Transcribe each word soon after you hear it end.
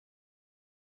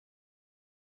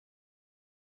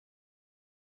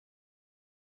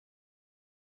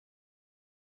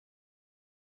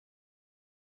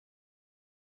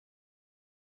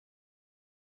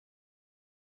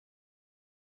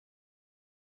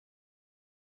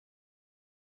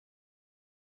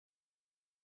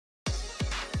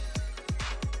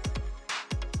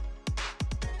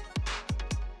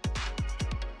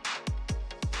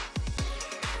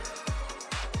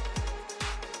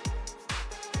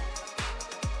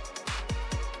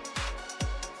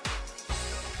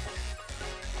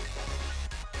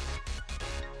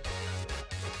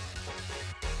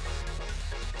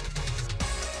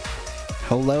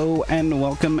Hello and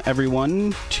welcome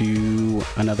everyone to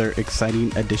another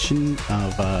exciting edition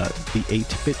of the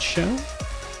 8-Bit Show,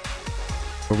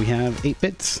 where we have 8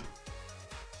 bits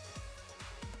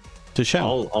to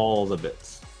show. All the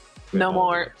bits. No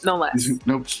more, no less.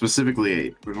 Nope, specifically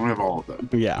 8. We don't have all of them.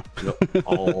 Yeah.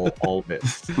 Nope, all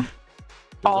bits. There's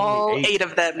All only 8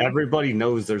 of them. Everybody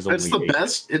knows there's only It's the 8.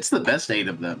 best. It's the best 8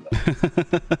 of them.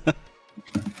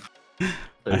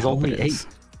 There's hope only it 8. is.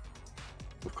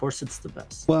 Of course it's the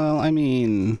best. Well, I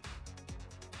mean,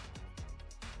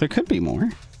 there could be more.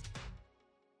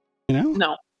 You know?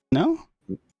 No. No?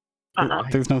 Uh-uh.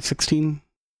 There's no 16?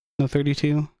 No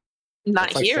 32? Not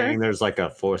It's like saying here. there's like a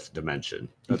 4th dimension.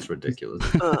 That's ridiculous.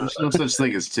 There's no such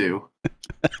thing as 2.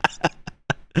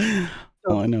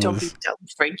 All I know Don't be is dumb,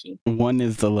 Frankie. 1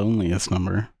 is the loneliest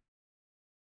number.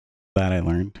 That I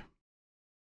learned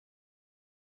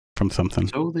from something.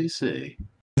 So they say.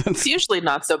 It's usually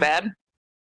not so bad.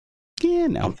 Yeah,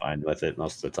 I'm no. fine with it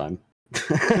most of the time.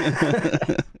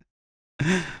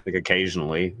 Like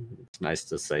occasionally, it's nice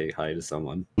to say hi to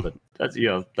someone, but that's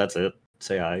that's it.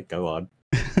 Say hi, go on.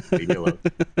 Leave me alone.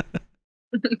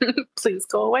 Please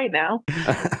go away now.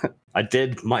 I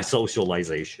did my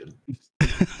socialization.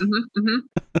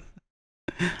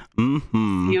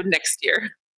 Mm-hmm. See you next year.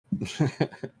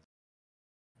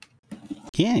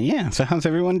 Yeah. So how's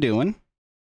everyone doing?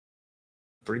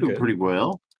 Pretty Doing good. pretty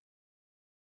well.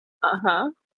 Uh-huh.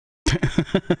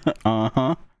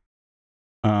 Uh-huh.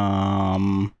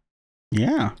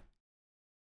 Yeah.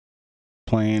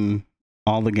 Playing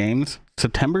all the games.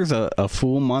 September's a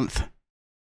full month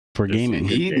for There's some gaming.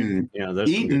 good Eating- games. Yeah,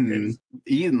 there's some good games.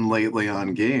 Eating lately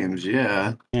on games.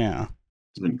 Yeah, Yeah.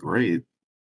 it's been great.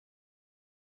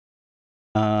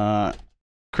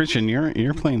 Christian,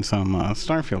 you're playing some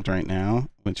Starfield right now,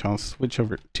 which I'll switch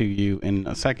over to you in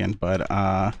a second, but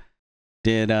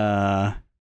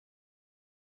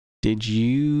did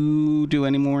you do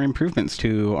any more improvements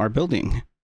to our building?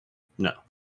 No.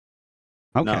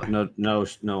 Okay.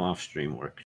 No off-stream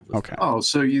work. Okay. Oh,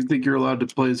 so you think you're allowed to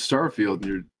play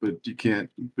Starfield, but you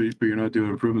can't. But you're not doing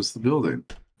improvements to the building.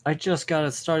 I just got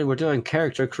it started. We're doing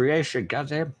character creation.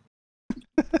 Goddamn.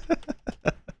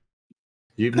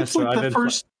 You That's missed it. like the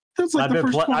first. That's like I've the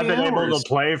been, first 20 I've been able hours. to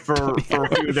play for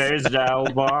a few days now.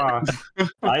 Bah.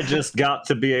 I just got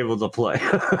to be able to play.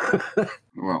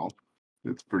 Well,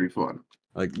 it's pretty fun.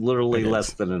 Like literally It is.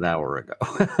 less than an hour ago.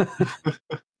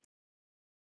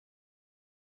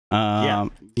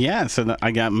 Yeah. So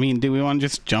I mean, do we want to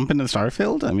just jump into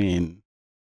Starfield? I mean,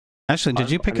 Ashley,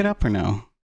 did you pick it up or no?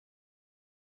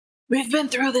 We've been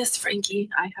through this, Frankie.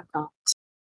 I have not.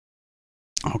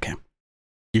 Okay.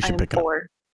 You I should am pick it up. poor.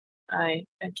 I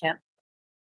can't.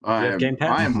 I have am. Game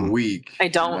Pass? I am Mhm. weak. I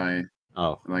don't. And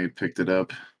Oh, I picked it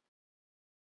up.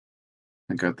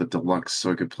 I got the deluxe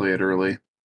so I could play it early.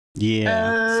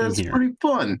 Yeah. Same It's here. pretty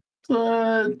fun.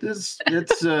 It's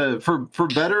for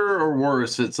better or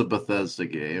worse, it's a Bethesda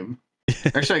game.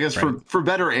 Actually, I guess Right. for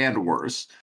better and worse,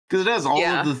 because it has all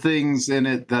Yeah. of the things in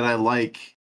it that I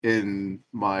like in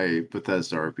my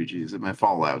Bethesda RPGs and my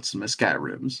Fallouts and my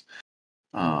Skyrims.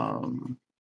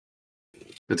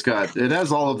 It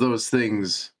has all of those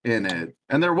things in it,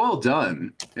 and they're well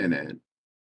done in it.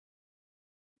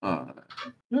 I'm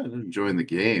enjoying the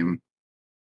game.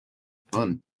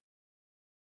 Fun.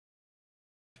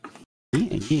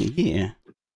 Yeah.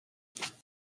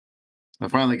 I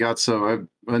finally got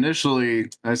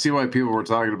I see why people were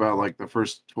talking about like the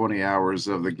first 20 hours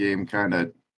of the game kind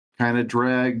of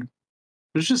drag.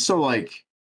 It's just so like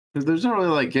there's not really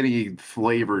like any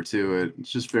flavor to it. It's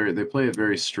just they play it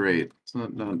very straight. It's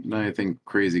not anything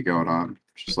crazy going on.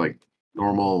 It's just like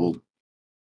normal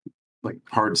like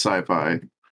hard sci-fi.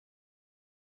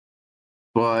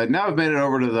 But now I've made it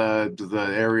over to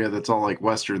the area that's all like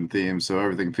Western themed, so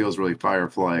everything feels really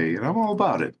Firefly, and I'm all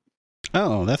about it.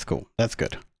 Oh, that's cool. That's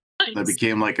good. I Nice.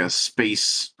 became like a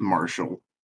space marshal.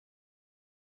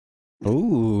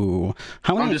 Ooh.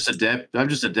 How I'm many? just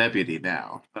a deputy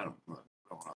now. I don't want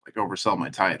to like oversell my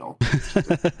title.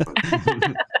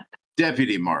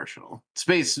 Deputy marshal,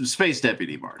 space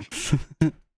deputy marshal.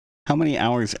 How many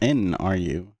hours in are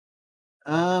you?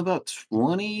 About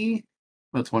 20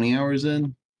 hours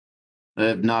in. I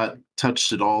have not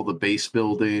touched at all the base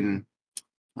building.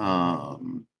 There's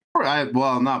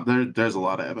a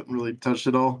lot I haven't really touched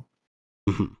at all.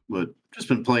 Mhm. But just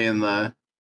been playing I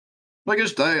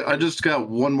just got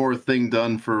one more thing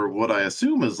done for what I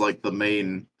assume is like the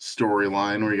main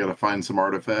storyline where you got to find some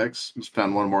artifacts. Just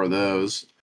found one more of those.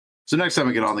 So next time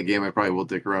I get on the game, I probably will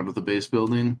dick around with the base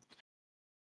building.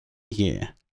 Yeah.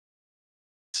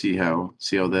 See how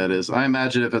that is. I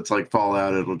imagine if it's like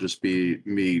Fallout, it'll just be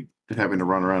me having to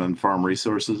run around and farm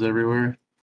resources everywhere.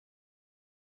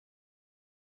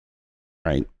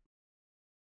 Right.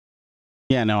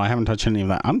 Yeah, no, I haven't touched any of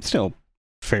that. I'm still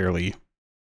fairly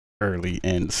early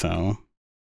in, so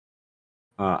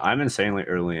I'm insanely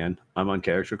early in. I'm on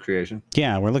character creation.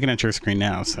 yeah, we're looking at your screen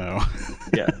now, so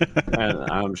Yeah, and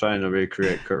I'm trying to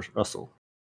recreate Kurt Russell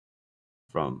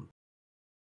from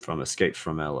Escape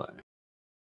from LA.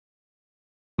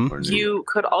 Or New York. You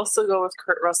could also go with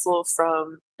Kurt Russell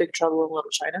from Big Trouble in Little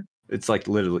China. It's like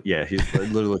literally, yeah, he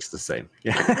literally looks the same.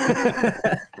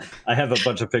 Yeah, I have a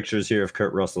bunch of pictures here of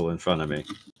Kurt Russell in front of me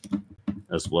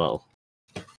as well.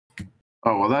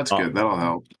 Oh well, that's good. That'll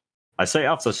help. I say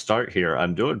off the start here,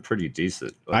 I'm doing pretty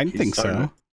decent. I think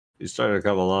so. He's starting to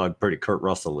come along pretty Kurt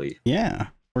Russell-y. Yeah,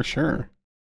 for sure.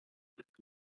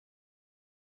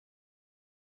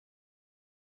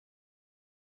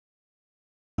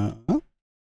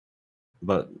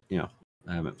 But you know,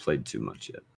 I haven't played too much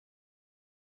yet.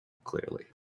 Clearly.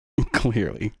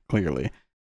 Clearly.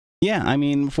 Yeah, I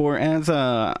mean, for as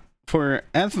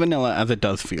vanilla as it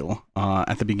does feel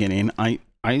at the beginning, I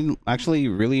actually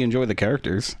really enjoy the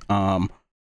characters. I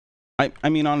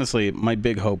mean, honestly, my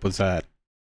big hope was that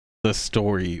the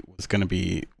story was going to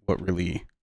be what really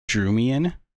drew me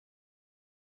in.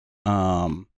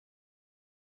 And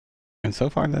so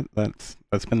far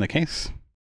that's been the case.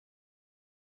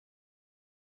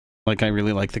 Like, I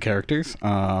really like the characters.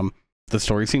 The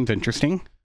story seems interesting.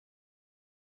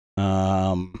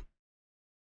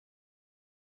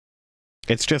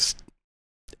 It's just,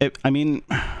 I mean,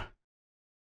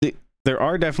 there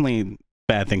are definitely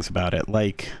bad things about it.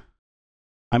 Like,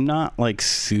 I'm not like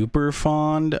super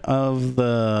fond of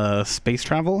the space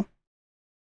travel.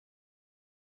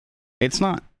 It's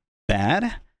not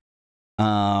bad.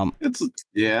 It's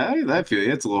I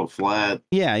feel it's a little flat.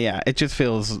 Yeah. It just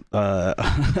feels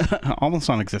almost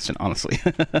non-existent, honestly.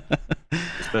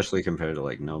 Especially compared to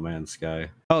like No Man's Sky.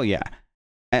 Oh yeah,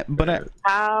 but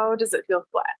How does it feel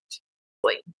flat?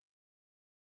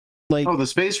 like, Oh, the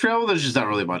space travel. There's just not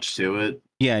really much to it.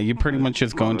 yeah, you pretty much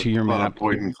just go into your map,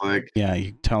 point and click. Yeah,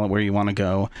 you tell it where you want to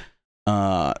go.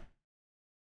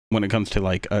 When it comes to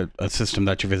like a system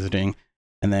that you're visiting,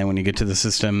 and then when you get to the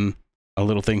system, a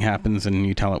little thing happens and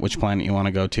you tell it which planet you want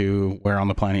to go to, where on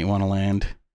the planet you want to land.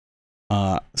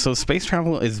 So space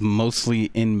travel is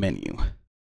mostly in menu.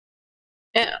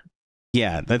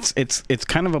 Yeah, it's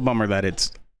kind of a bummer that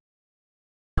it's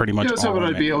pretty much. So would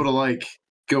I be able to like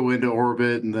go into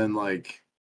orbit and then like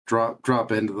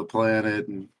drop into the planet?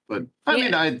 But I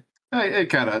mean, it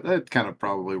kind of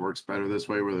probably works better this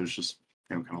way, where there's just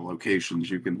kind of locations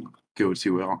you can go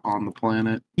to on the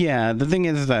planet. Yeah, the thing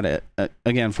is that it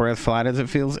again, for as flat as it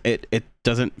feels, it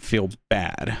doesn't feel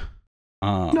bad.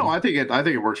 No, I think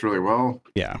it works really well.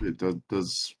 Yeah, it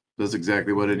does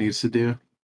exactly what it needs to do.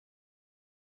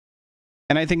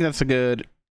 And I think that's a good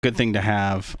thing to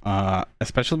have,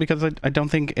 especially because I don't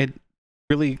think it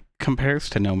really compares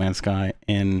to No Man's Sky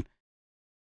in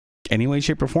any way,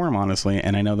 shape, or form, honestly.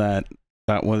 And I know that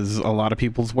was a lot of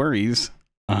people's worries.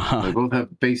 They both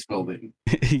have base building.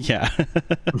 Yeah.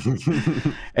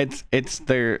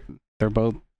 They're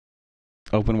both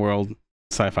open world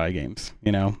sci-fi games,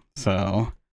 you know?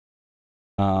 So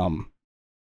I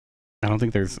don't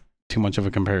think there's too much of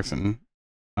a comparison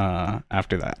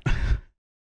after that.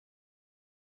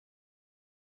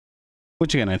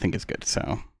 Which again I think is good,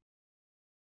 so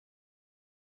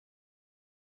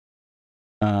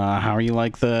how are you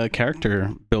like the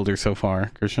character builder so far,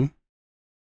 Christian?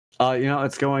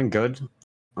 It's going good.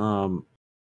 I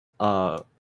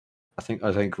think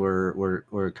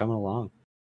we're coming along.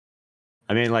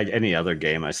 I mean, like any other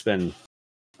game, I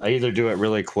either do it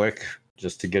really quick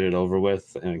just to get it over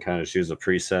with and kind of choose a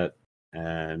preset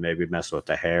and maybe mess with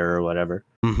the hair or whatever.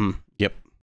 Mm-hmm. Yep.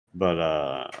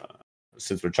 But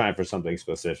since we're trying for something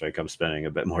specific, I'm spending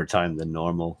a bit more time than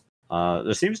normal.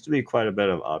 There seems to be quite a bit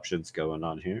of options going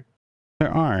on here.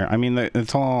 There are. I mean,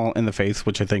 it's all in the face,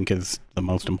 which I think is the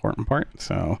most important part.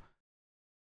 So,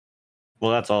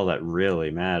 well, that's all that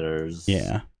really matters.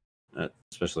 Yeah.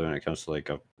 Especially when it comes to like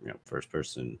a first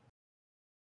person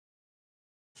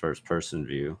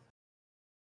view.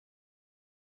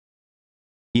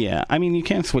 Yeah, I mean, you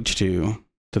can't switch to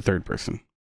third person.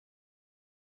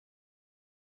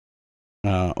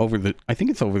 I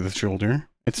think it's over the shoulder.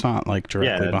 It's not like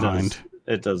directly behind.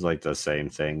 It does like the same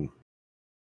thing.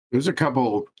 There's a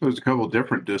couple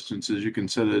different distances you can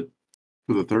set it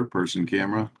for the third person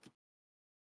camera.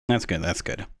 That's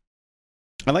good.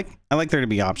 I like there to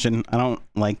be option. I don't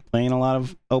like playing a lot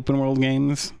of open world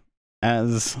games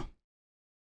as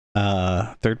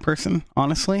third person,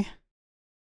 honestly.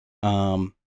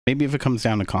 Maybe if it comes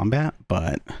down to combat,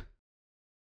 but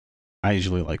I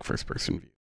usually like first person view.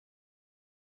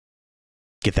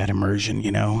 Get that immersion,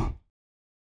 you know.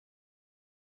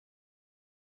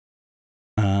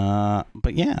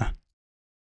 But yeah,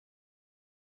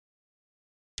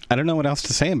 I don't know what else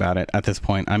to say about it at this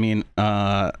point. I mean,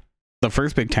 the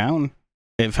first big town,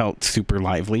 it felt super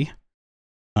lively.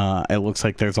 It looks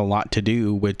like there's a lot to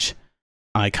do, which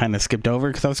I kind of skipped over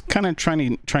because I was kind of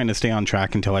trying to stay on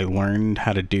track until I learned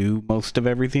how to do most of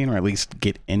everything, or at least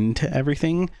get into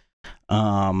everything.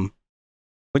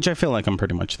 Which I feel like I'm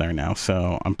pretty much there now.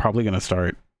 So I'm probably gonna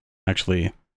start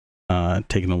actually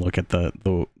taking a look at the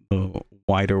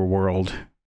wider world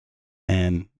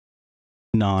and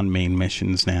non-main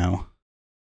missions now.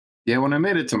 Yeah, when I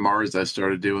made it to Mars, I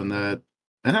started doing that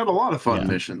and had a lot of fun Yeah.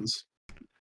 missions.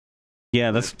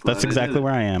 Yeah, that's Glad I did exactly it.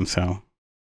 where I am. So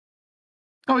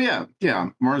Oh yeah,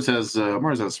 Mars has some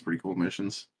pretty cool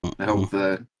missions.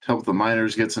 To help the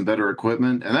miners get some better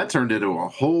equipment, and that turned into a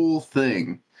whole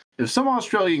thing. If some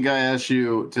Australian guy asks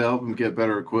you to help him get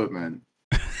better equipment,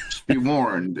 just be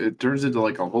warned, it turns into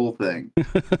like a whole thing.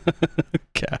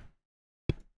 yeah.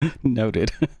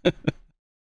 Noted.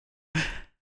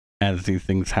 As these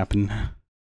things happen.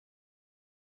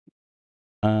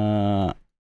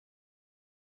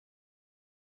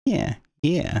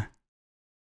 Yeah.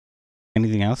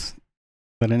 Anything else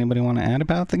that anybody want to add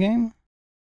about the game?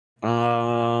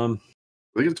 Um,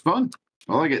 I think it's fun.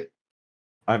 I like it.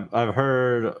 I've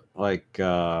heard like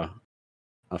a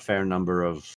fair number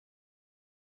of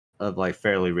like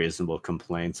fairly reasonable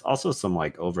complaints. Also some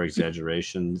like over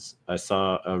exaggerations. I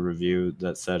saw a review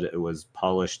that said it was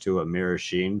polished to a mirror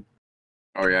sheen.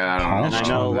 Oh yeah, I don't know. Polished And I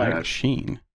know, on like- that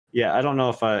Sheen. Yeah, I don't know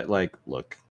if I like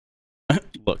look.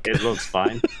 Look, It looks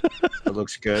fine. It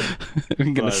looks good.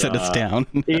 you're gonna but, sit us down.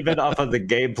 Even off of the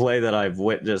gameplay that I've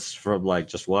witnessed from like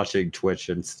just watching Twitch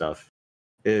and stuff,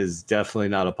 is definitely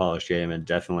not a polished game and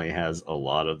definitely has a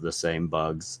lot of the same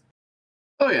bugs.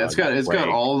 Oh yeah, it's got Plague.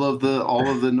 all of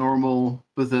the normal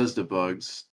Bethesda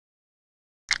bugs.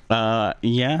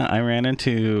 Yeah, I ran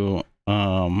into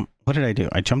what did I do?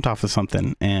 I jumped off of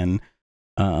something and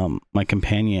my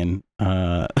companion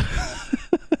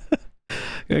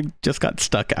just got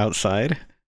stuck outside.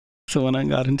 So when I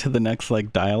got into the next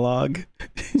like dialogue,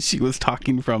 she was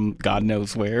talking from God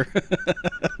knows where.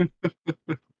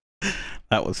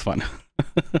 That was fun.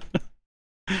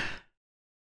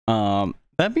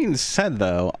 That being said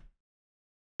though,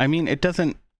 I mean it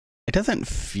doesn't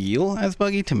feel as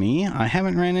buggy to me. I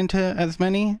haven't ran into as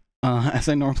many as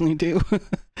I normally do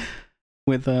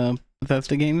with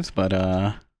Bethesda games, but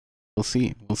we'll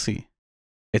see.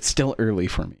 It's still early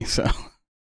for me, so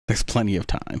there's plenty of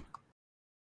time.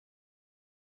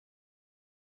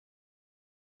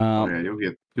 Oh yeah,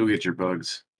 you'll get your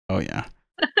bugs. Oh yeah.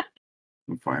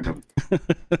 You'll find them.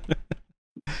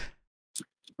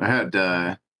 I had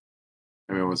I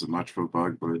mean it wasn't much of a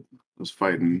bug, but I was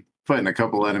fighting a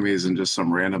couple enemies in just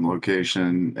some random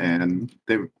location, and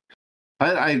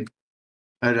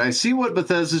I see what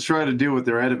Bethesda's trying to do with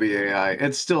their enemy AI.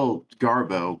 It's still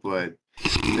Garbo, but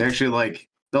they actually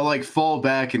they'll fall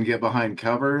back and get behind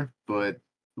cover. But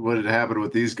what had happened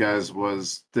with these guys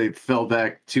was they fell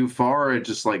back too far. It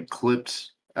just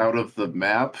clipped out of the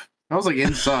map. I was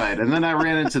inside, and then I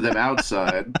ran into them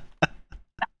outside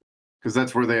because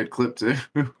that's where they had clipped to.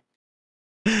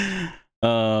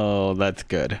 Oh, that's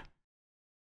good.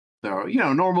 So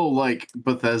normal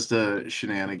Bethesda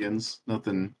shenanigans.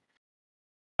 Nothing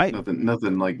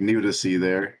new to see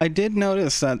there. I did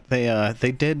notice that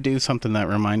they did do something that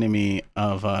reminded me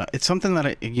of it's something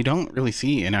that you don't really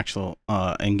see in actual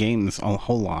in games a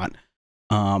whole lot.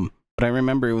 But I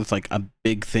remember it was a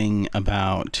big thing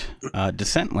about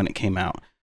Descent when it came out,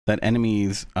 that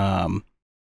enemies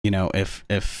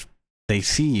if they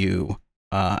see you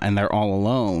and they're all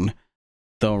alone,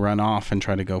 they'll run off and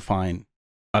try to go find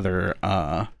other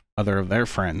of their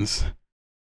friends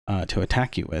to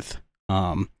attack you with.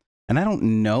 And I don't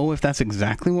know if that's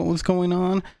exactly what was going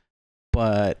on,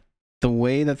 but the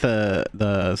way that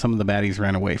the some of the baddies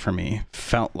ran away from me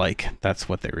felt like that's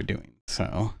what they were doing.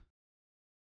 So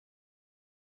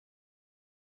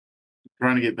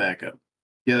trying to get back up.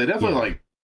 Yeah, they definitely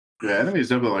enemies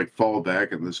definitely fall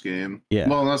back in this game. Yeah.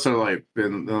 Well, unless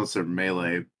they're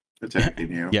melee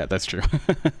attacking you. Yeah, that's true.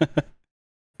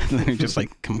 They're just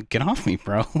come get off me,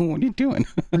 bro. What are you doing?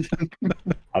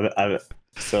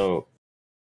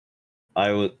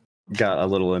 I got a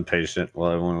little impatient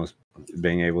while everyone was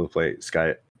being able to play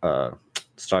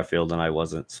Starfield, and I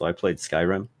wasn't. So I played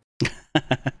Skyrim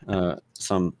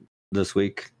some this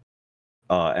week,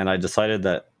 and I decided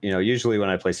that usually when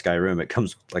I play Skyrim, it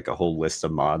comes with a whole list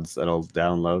of mods that I'll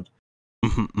download.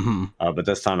 But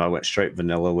this time I went straight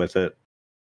vanilla with it,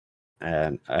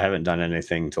 and I haven't done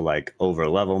anything to like over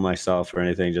level myself or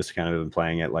anything. Just kind of been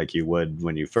playing it like you would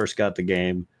when you first got the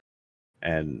game,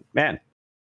 and man,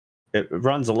 it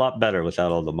runs a lot better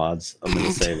without all the mods. I'm going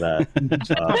to say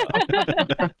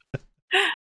that.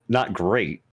 Not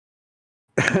great,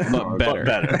 But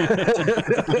better.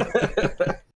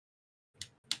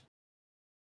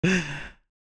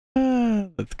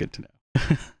 That's good to know.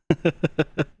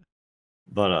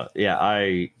 But yeah,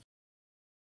 I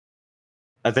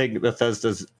think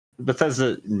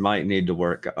Bethesda might need to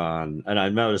work on, and I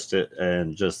noticed it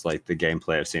in just like the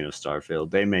gameplay I've seen of Starfield.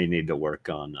 They may need to work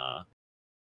on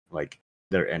like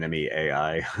their enemy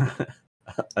AI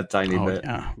a tiny bit.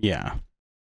 Yeah.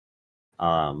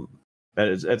 But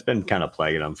it's been kind of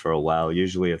plaguing them for a while.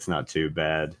 Usually, it's not too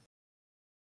bad.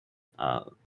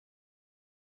 But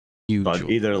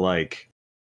either like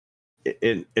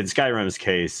in Skyrim's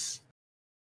case,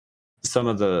 some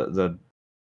of the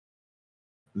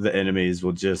enemies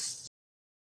will just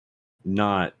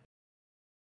not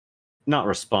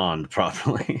respond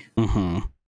properly.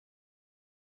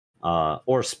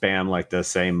 Or spam like the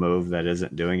same move that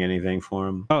isn't doing anything for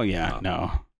them. Oh yeah,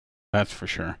 no, that's for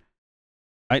sure.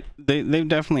 They've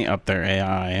definitely upped their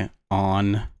AI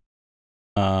on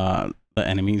the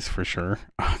enemies for sure.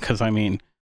 Because I mean,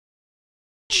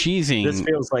 cheesing. This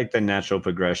feels like the natural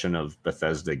progression of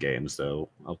Bethesda games, though.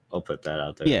 I'll put that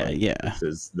out there. Yeah, like, yeah. This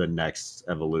is the next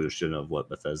evolution of what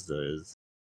Bethesda is.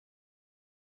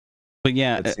 But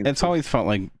yeah, it's always felt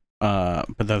like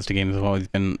Bethesda games have always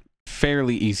been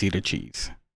fairly easy to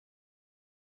cheese.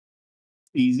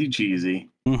 Easy cheesy.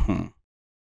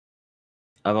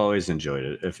 I've always enjoyed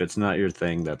it. If it's not your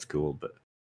thing, that's cool, but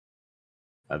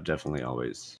I've definitely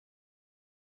always...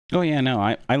 Oh yeah, no,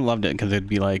 I loved it because it'd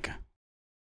be like,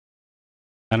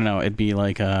 I don't know, it'd be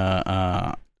like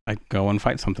I'd go and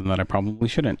fight something that I probably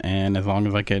shouldn't, and as long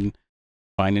as I could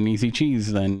find an easy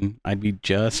cheese, then I'd be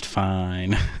just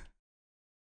fine.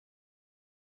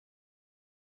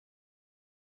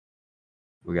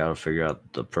 We gotta figure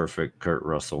out the perfect Kurt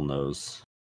Russell nose.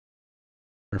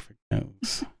 Perfect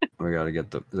nose. We gotta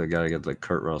get the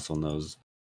Kurt Russell nose.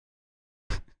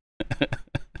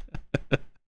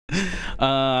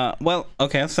 Well,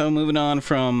 okay, so moving on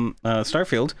from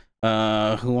Starfield,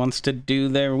 who wants to do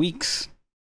their weeks?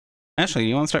 Ashley,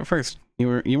 you want to start first? You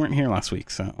weren't here last week,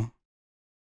 so.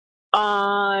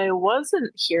 I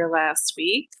wasn't here last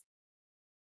week.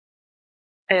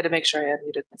 I had to make sure I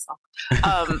unmuted myself.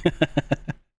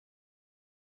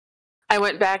 I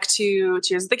went back to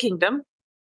Tears of the Kingdom,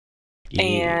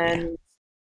 and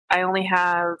I only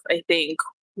have, I think,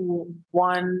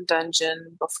 one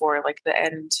dungeon before like the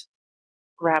end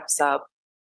wraps up,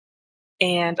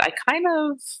 and I kind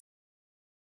of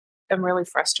am really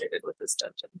frustrated with this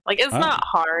dungeon. Like, it's not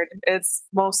hard; it's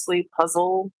mostly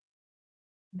puzzle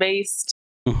based,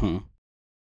 and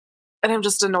I'm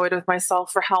just annoyed with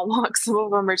myself for how long some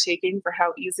of them are taking, for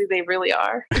how easy they really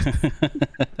are.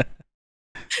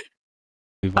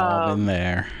 We've all been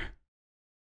there.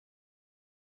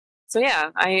 So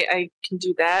yeah, I can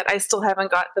do that. I still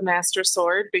haven't got the Master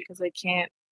Sword because I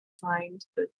can't find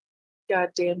the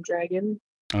goddamn dragon.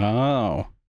 Oh.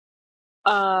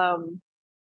 But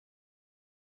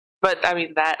I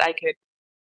mean, that I could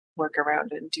work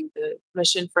around and do the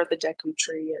mission for the Deku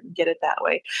Tree and get it that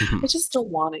way. I just don't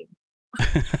want to.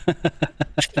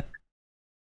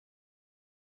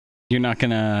 You're not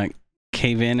gonna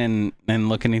cave in and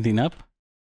look anything up?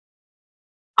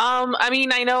 I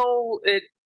mean, I know it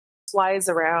flies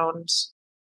around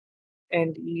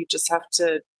and you just have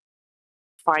to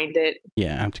find it.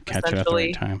 Yeah, I have to catch it at the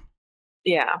right time.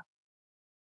 Yeah.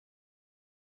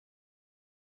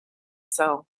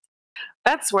 So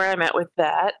that's where I'm at with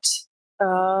that. I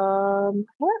haven't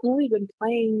really been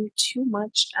playing too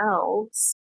much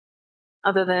else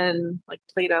other than like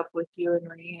played up with you and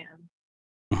Ryan.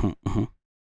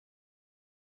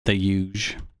 The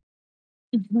huge.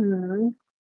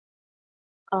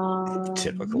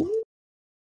 Typical.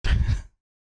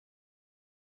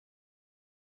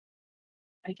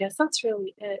 I guess that's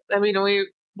really it. I mean,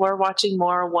 we're watching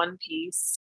more One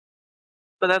Piece,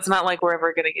 but that's not like we're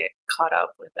ever gonna get caught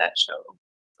up with that show.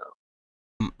 So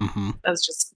that's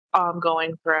just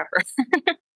ongoing forever.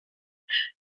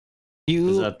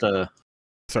 Is that the?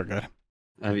 So good.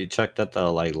 Have you checked out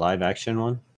the like live action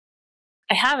one?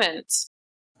 I haven't.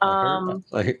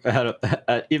 Like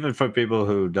even for people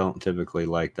who don't typically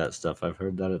like that stuff, I've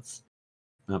heard that it's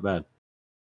not bad.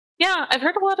 Yeah, I've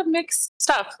heard a lot of mixed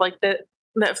stuff. Like that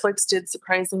Netflix did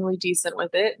surprisingly decent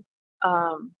with it.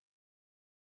 I'm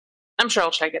sure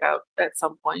I'll check it out at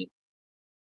some point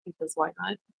because why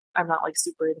not? I'm not like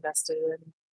super invested in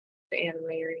the anime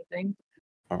or anything.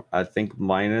 I think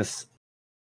minus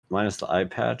the eye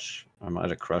patch, I might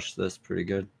have crushed this pretty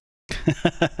good.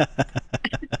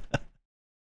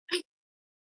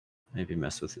 Maybe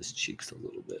mess with his cheeks a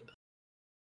little bit.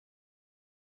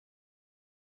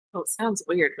 Oh, it sounds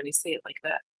weird when you say it like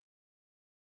that.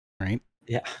 Right?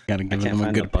 Yeah. Gotta I give can't them a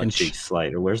find the good butt pinch. cheek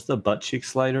slider. Where's the butt cheek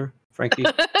slider, Frankie?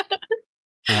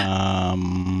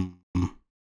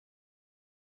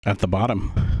 At the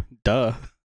bottom. Duh.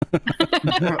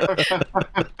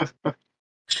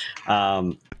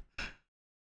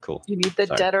 Cool. You need the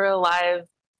Sorry. dead or alive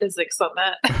physics on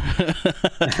that.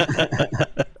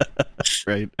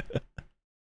 Right.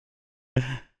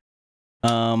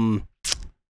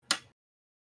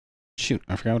 Shoot,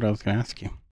 I forgot what I was gonna ask you.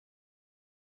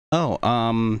 Oh,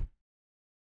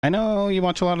 I know you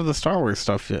watch a lot of the Star Wars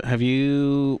stuff. Have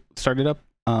you started up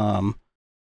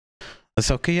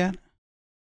Ahsoka yet?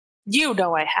 You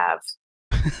know I have.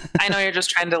 I know you're just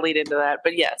trying to lead into that,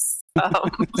 but yes.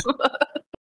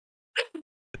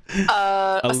 Illusion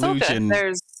Ahsoka,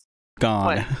 there's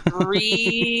gone. what,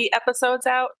 3 episodes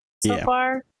out so Yeah.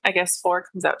 far? I guess 4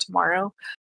 comes out tomorrow.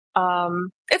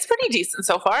 It's pretty decent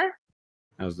so far.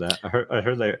 How's that? I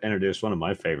heard they introduced one of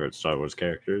my favorite Star Wars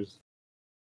characters.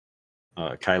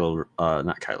 Not Kylo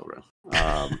Ren.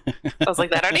 I was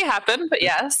like, that already happened, but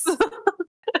yes.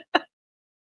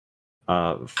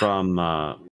 From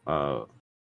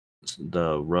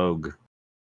the Rogue,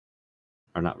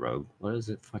 or not Rogue. What is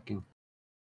it? Fucking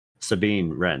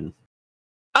Sabine Wren.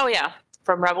 Oh yeah,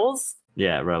 from Rebels.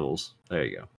 Yeah, Rebels. There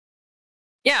you go.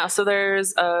 Yeah, so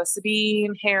there's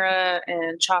Sabine, Hera,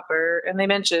 and Chopper, and they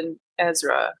mentioned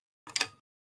Ezra.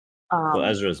 Well,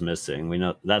 Ezra's missing. We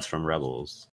know that's from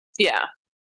Rebels. Yeah.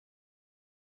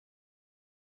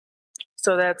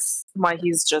 So that's why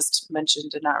he's just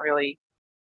mentioned and not really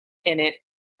in it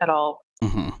at all.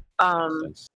 Mhm.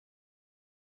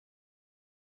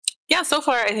 Yeah, so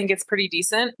far I think it's pretty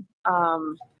decent.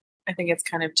 I think it's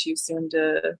kind of too soon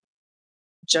to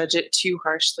judge it too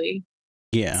harshly.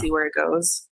 Yeah. See where it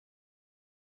goes.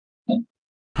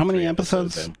 How many 3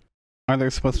 episodes in. are there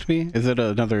supposed to be? Is it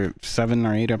another 7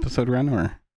 or 8 episode run,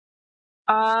 or?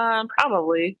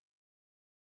 Probably.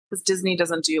 Because Disney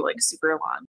doesn't do like super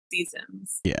long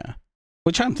seasons. Yeah,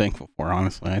 which I'm thankful for,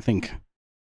 honestly. I think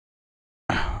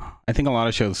a lot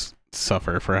of shows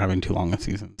suffer for having too long of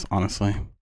seasons, honestly.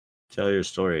 Tell your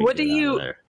story. What get do out of you-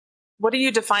 there. What do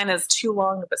you define as too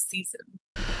long of a season?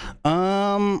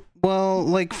 Well,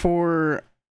 like for,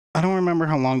 I don't remember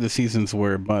how long the seasons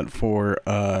were, but for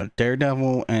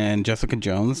Daredevil and Jessica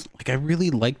Jones, like I really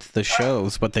liked the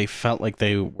shows, but they felt like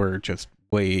they were just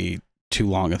way too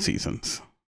long of seasons.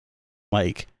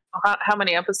 Like, How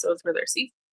many episodes were there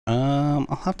seasons? I'll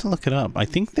have to look it up. I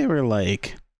think they were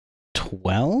like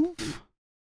 12.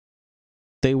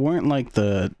 They weren't like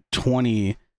the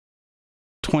 20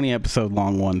 episode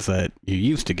long ones that you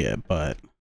used to get, but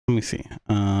let me see.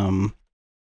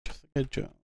 Jessica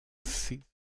Jones season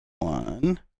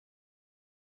 1.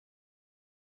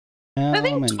 I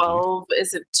think 12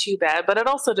 isn't too bad, but it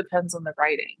also depends on the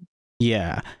writing.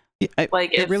 Yeah.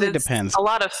 Like, it if really it's depends. a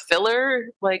lot of filler,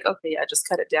 like, okay, yeah, just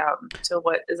cut it down to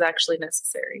what is actually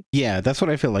necessary. Yeah, that's what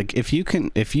I feel like. If you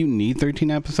need 13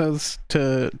 episodes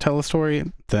to tell a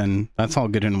story, then that's all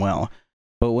good and well.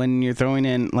 But when you're throwing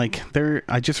in like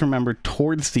I just remember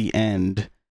towards the end,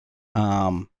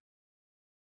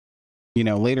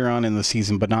 later on in the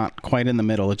season, but not quite in the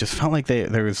middle, it just felt like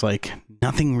there was like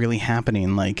nothing really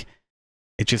happening. Like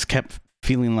it just kept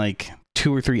feeling like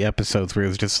 2 or 3 episodes where it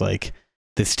was just like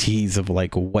this tease of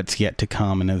like what's yet to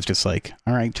come, and it was just like,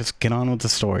 all right, just get on with the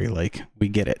story, like we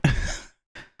get it.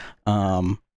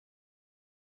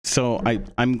 So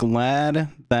I'm glad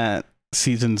that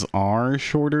seasons are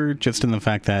shorter, just in the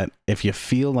fact that if you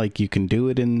feel like you can do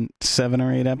it in 7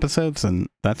 or 8 episodes, then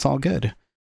that's all good.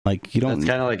 Like you don't. It's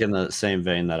kind of like in the same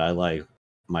vein that I like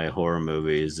my horror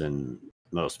movies and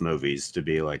most movies to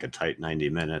be like a tight 90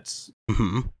 minutes.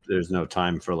 Mhm. There's no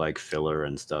time for like filler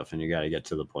and stuff, and you got to get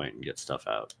to the point and get stuff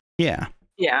out. Yeah.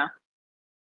 Yeah.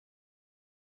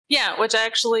 Yeah, which I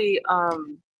actually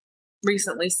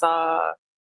recently saw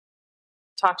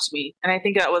Talk to Me, and I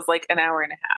think that was like an hour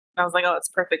and a half. And I was like, oh, it's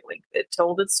perfect length. It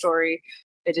told its story,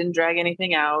 it didn't drag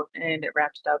anything out, and it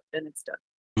wrapped it up, and it's done.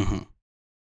 Mhm.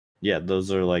 Yeah, those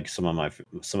are like some of my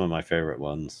favorite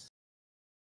ones.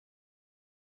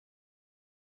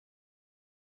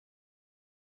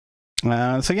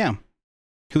 So yeah,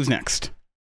 who's next?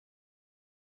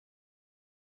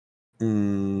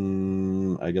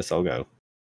 I guess I'll go.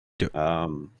 Do it.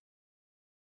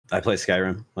 I play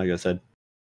Skyrim, like I said.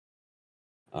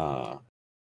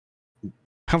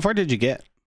 How far did you get?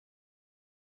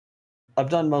 I've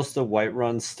done most of the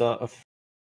Whiterun stuff,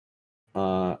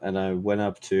 and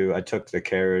I took the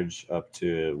carriage up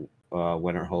to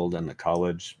Winterhold and the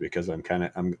college because I'm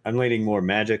leaning more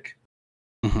magic,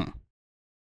 Mhm.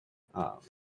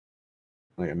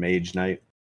 like a mage knight,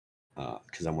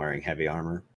 because I'm wearing heavy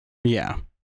armor. Yeah.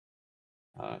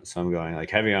 So I'm going like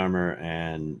heavy armor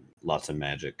and lots of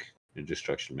magic and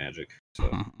destruction magic. So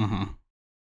Mhm.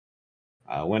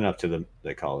 I went up to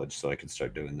the college so I could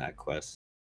start doing that quest.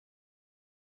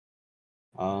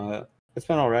 It's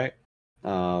been all right.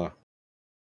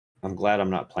 I'm glad I'm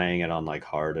not playing it on like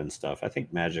hard and stuff. I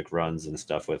think magic runs and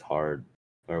stuff with hard,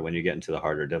 or when you get into the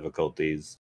harder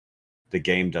difficulties, the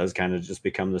game does kind of just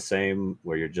become the same,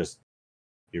 where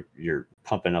you're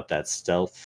pumping up that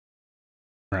stealth,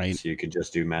 Right. so you can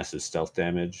just do massive stealth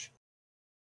damage,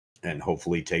 and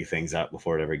hopefully take things out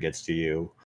before it ever gets to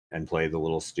you, and play the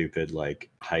little stupid like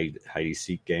hide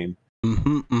seek game,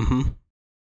 Mhm.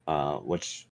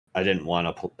 which I didn't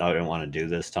want to do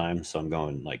this time, so I'm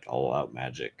going like all out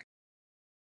magic.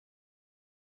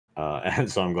 And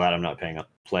so I'm glad I'm not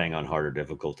playing on harder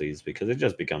difficulties because it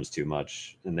just becomes too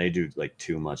much, and they do like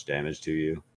too much damage to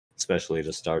you, especially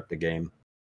to start the game.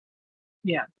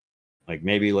 Yeah. Like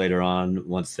maybe later on,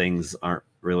 once things aren't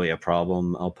really a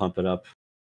problem, I'll pump it up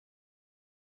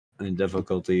in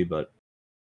difficulty. But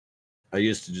I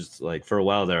used to just like for a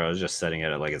while there, I was just setting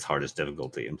it at like its hardest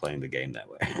difficulty and playing the game that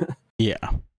way.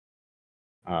 Yeah.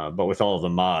 But with all of the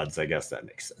mods, I guess that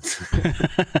makes sense.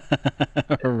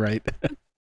 Right.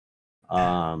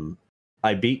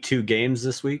 I beat 2 games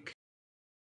this week.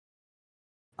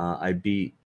 I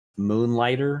beat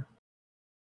Moonlighter,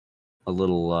 a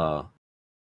little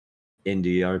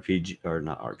indie RPG, or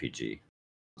not RPG,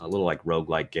 a little like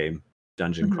roguelike game,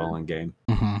 dungeon crawling game.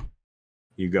 Mhm.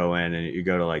 You go in and you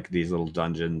go to like these little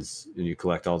dungeons and you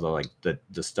collect all the like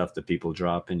the stuff that people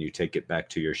drop, and you take it back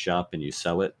to your shop and you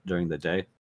sell it during the day.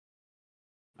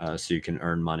 So you can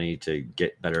earn money to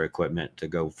get better equipment to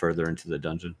go further into the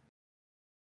dungeon.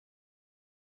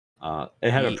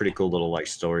 It had a pretty cool little like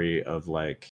story of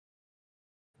like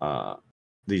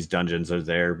these dungeons are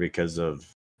there because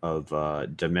of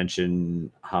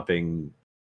dimension hopping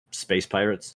space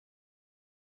pirates,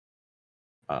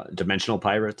 dimensional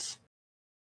pirates.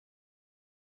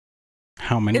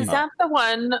 How many? Is that the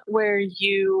one where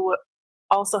you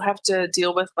also have to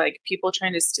deal with like people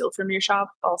trying to steal from your shop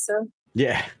also?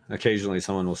 Yeah, occasionally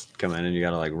someone will come in and you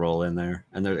gotta like roll in there,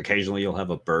 and then occasionally you'll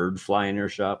have a bird fly in your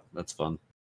shop. That's fun.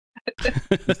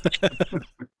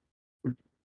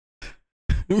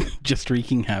 Just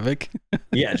wreaking havoc.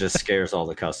 Yeah, it just scares all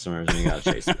the customers and you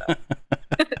gotta chase it out.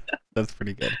 That's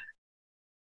pretty good.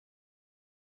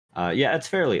 Yeah, it's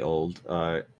fairly old.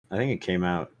 I think it came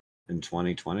out in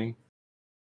 2020.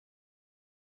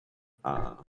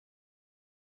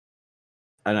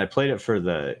 And I played it for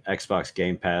the Xbox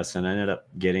Game Pass, and I ended up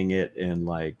getting it in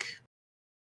like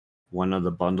one of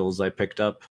the bundles I picked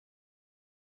up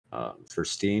for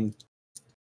Steam,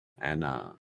 and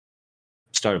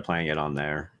started playing it on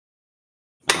there.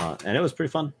 And it was pretty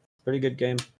fun. Pretty good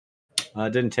game.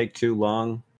 It didn't take too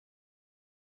long.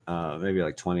 Maybe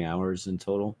like 20 hours in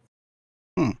total.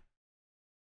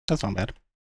 That's not bad.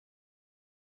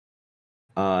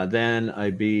 Then I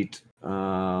beat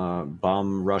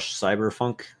Bomb Rush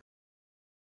Cyberfunk,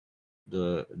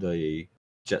 the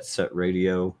Jet Set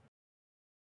Radio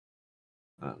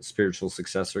spiritual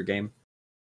successor game.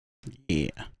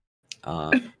 Yeah.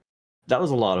 That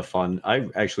was a lot of fun. I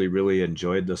actually really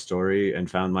enjoyed the story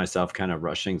and found myself kind of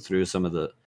rushing through some of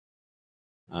the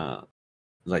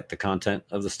like the content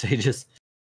of the stages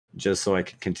just so I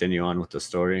could continue on with the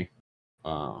story.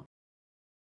 Yeah,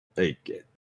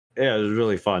 it was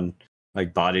really fun.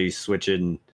 Like body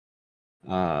switching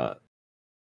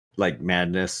like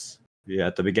madness. Yeah,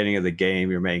 at the beginning of the game,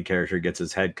 your main character gets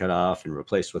his head cut off and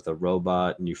replaced with a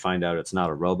robot, and you find out it's not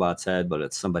a robot's head, but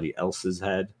it's somebody else's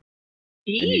head.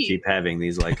 And you keep having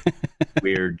these like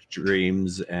weird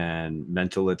dreams and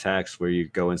mental attacks where you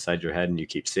go inside your head and you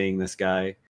keep seeing this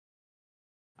guy.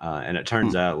 And it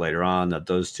turns out later on that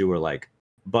those two were like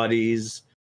buddies,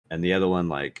 and the other one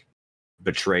like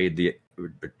betrayed the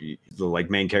like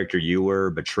main character you were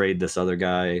betrayed this other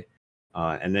guy.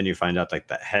 And then you find out like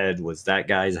the head was that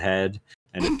guy's head,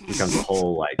 and it becomes a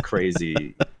whole like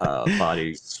crazy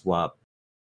body swap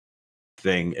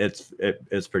thing. It's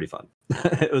pretty fun.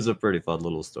 It was a pretty fun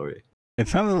little story. It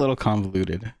sounds a little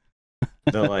convoluted.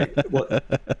 The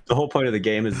whole point of the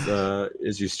game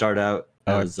is you start out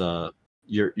as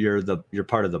you're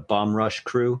part of the bomb rush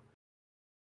crew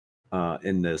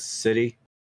in this city,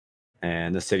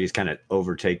 and the city's kind of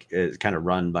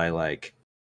run by like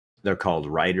they're called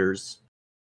riders,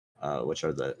 which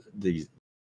are these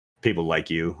people like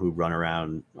you who run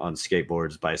around on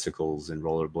skateboards, bicycles, and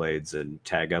rollerblades and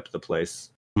tag up the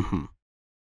place. Hmm.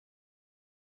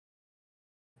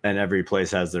 And every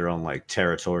place has their own like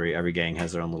territory. Every gang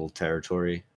has their own little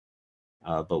territory.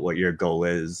 But what your goal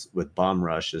is with Bomb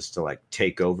Rush is to like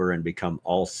take over and become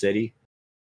all city,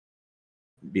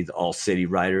 be the all city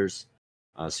riders.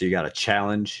 So you got to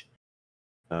challenge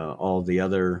all the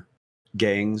other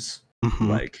gangs, Hmm.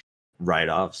 like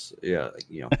write-offs. Yeah,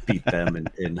 like, beat them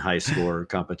in high score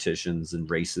competitions and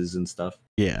races and stuff.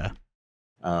 Yeah.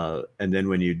 And then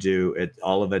when you do it,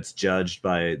 all of it's judged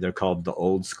by, they're called the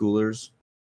old schoolers.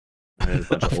 There's a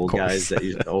bunch of Of old guys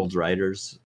course. old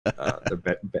writers.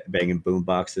 They're banging boom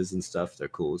boxes and stuff. They're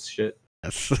cool as shit.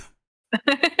 Yes.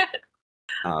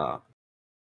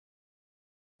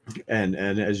 And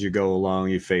as you go along,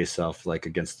 you face off like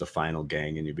against the final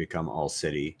gang, and you become all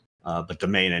city. But the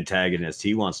main antagonist,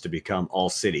 he wants to become all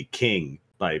city king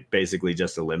by basically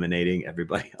just eliminating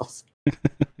everybody else.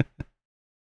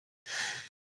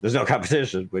 There's no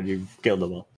competition when you kill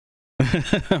them all.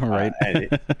 Right.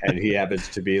 And he happens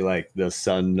to be like the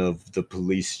son of the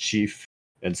police chief,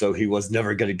 and so he was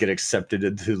never going to get accepted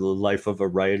into the life of a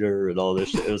writer and all this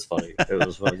shit. It was funny. It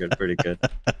was fucking pretty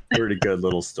good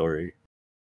little story.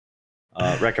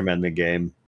 Recommend the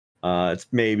game. It's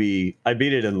maybe, I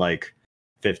beat it in like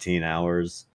 15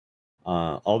 hours.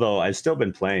 Although I've still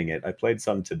been playing it. I played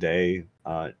some today,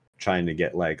 trying to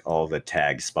get like all the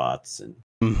tag spots, and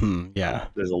Yeah.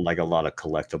 there's like a lot of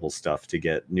collectible stuff to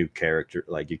get new character.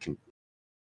 Like you can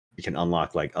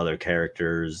unlock like other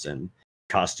characters and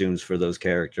costumes for those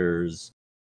characters,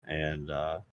 and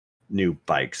new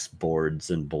bikes, boards,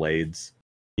 and blades.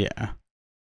 Yeah.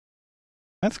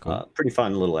 That's cool. Pretty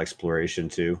fun little exploration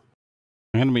too.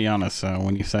 I'm gonna be honest.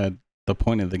 When you said the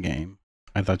point of the game,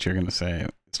 I thought you were gonna say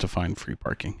it's to find free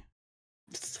parking.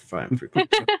 It's fine.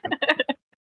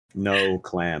 No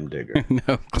clam digger.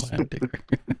 No clam digger.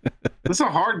 This is a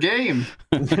hard game.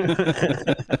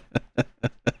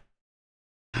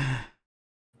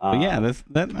 But yeah,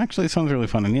 that actually sounds really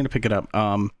fun. I need to pick it up.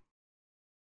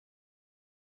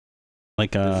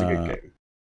 Like It's a good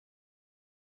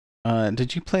game.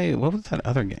 did you play, what was that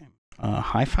other game?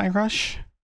 Hi-Fi Rush?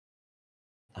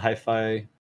 Hi-Fi,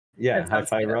 yeah, That sounds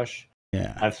Hi-Fi good. Rush.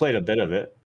 Yeah. I've played a bit of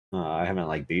it. I haven't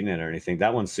like beaten it or anything.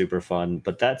 That one's super fun,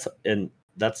 but that's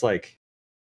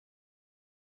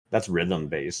rhythm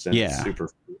based, and it's Yeah. super,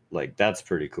 like, that's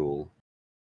pretty cool.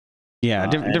 Yeah,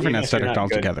 and different even if you're aesthetic not good-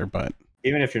 altogether, but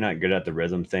Even if you're not good at the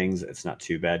rhythm things, it's not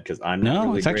too bad, because I'm not no,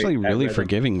 really it's actually great at really rhythm.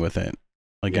 forgiving with it.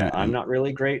 Like Yeah, I'm not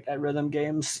really great at rhythm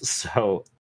games, so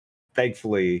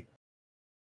thankfully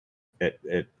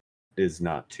it is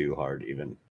not too hard,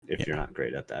 even if you're not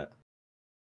great at that.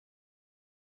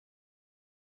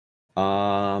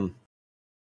 I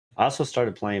also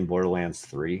started playing Borderlands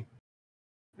 3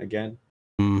 again,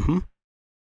 Mm-hmm.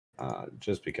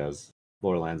 just because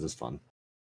Borderlands is fun.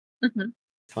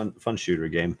 Mm-hmm. Fun shooter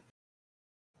game.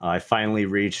 I finally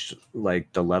reached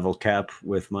like the level cap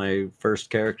with my first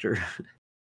character,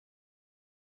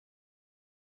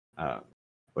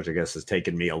 which I guess has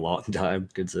taken me a long time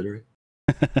considering.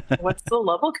 What's the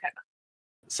level cap?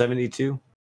 72.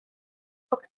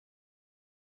 Okay.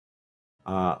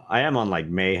 I am on like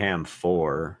Mayhem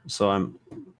 4, so I'm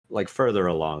like further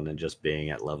along than just being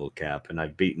at level cap, and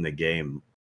I've beaten the game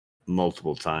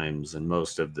multiple times, and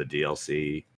most of the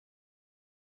DLC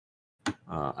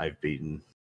I've beaten.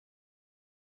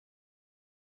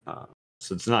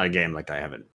 So it's not a game like I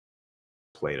haven't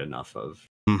played enough of.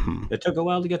 Mm-hmm. It took a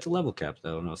while to get to level cap,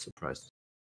 though, and I was surprised.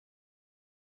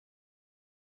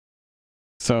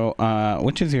 So,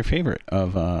 which is your favorite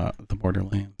of the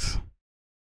Borderlands?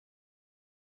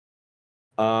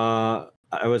 I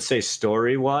would say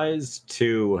story-wise,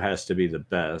 2 has to be the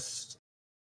best.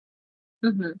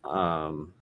 Mm-hmm.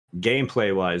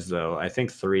 Gameplay-wise, though, I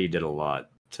think 3 did a lot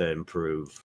to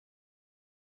improve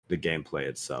the gameplay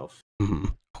itself. Mm-hmm.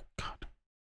 Oh God.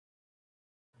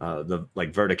 The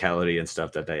like verticality and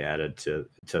stuff that they added to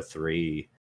 3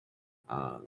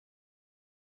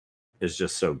 is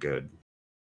just so good.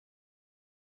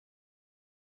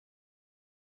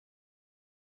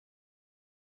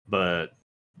 But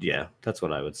yeah, that's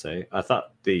what I would say. I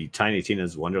thought the Tiny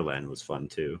Tina's Wonderland was fun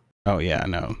too. Oh yeah,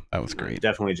 no, that was great.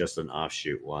 Definitely just an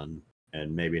offshoot one,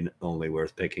 and maybe only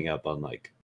worth picking up on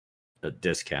like a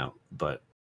discount, but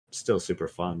still super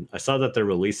fun. I saw that they're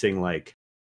releasing like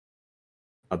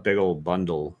a big old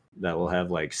bundle that will have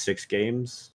like 6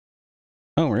 games.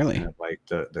 Oh really? And like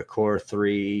the core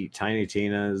 3, Tiny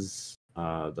Tina's,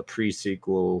 the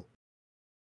pre-sequel,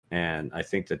 and I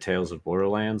think the Tales of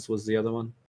Borderlands was the other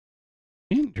one.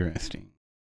 Interesting.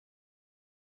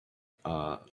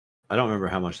 I don't remember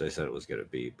how much they said it was going to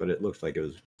be, but it looked like it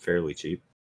was fairly cheap.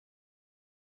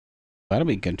 That'll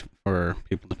be good for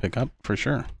people to pick up for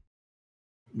sure.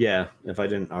 Yeah, if I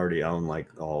didn't already own like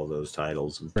all of those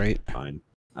titles, Right. fine.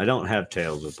 I don't have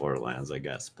Tales of Borderlands, I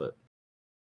guess, but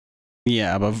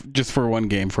Yeah, but just for one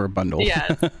game for a bundle.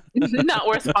 Yeah. Not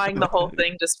worth buying the whole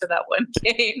thing just for that one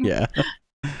game. Yeah.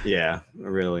 yeah,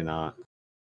 really not.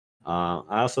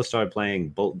 I also started playing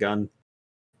Bolt Gun,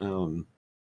 Warhammer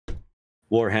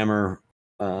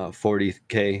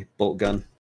 40K Bolt Gun.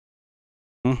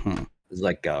 Mm-hmm. It's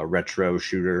like a retro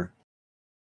shooter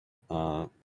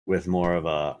with more of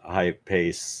a high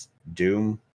pace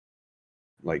Doom,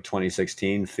 like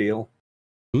 2016 feel,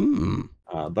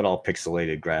 but all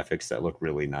pixelated graphics that look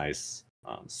really nice.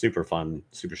 Super fun,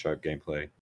 super sharp gameplay.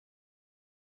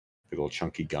 Big old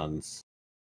chunky guns.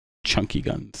 Chunky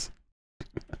guns.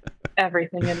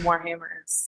 Everything in Warhammer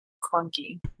is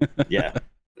clunky. Yeah.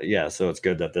 Yeah, so it's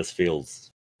good that this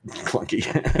feels clunky.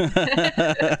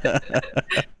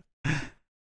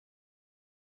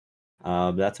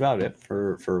 That's about it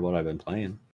for what I've been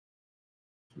playing.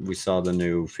 We saw the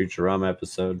new Futurama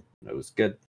episode. It was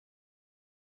good.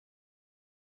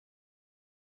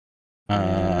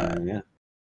 Yeah.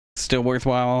 Still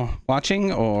worthwhile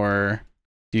watching, or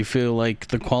do you feel like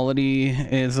the quality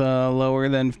is lower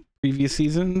than previous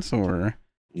seasons, or?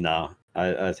 No,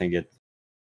 I think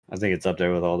it's up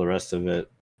there with all the rest of it.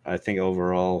 I think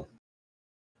overall,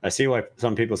 I see why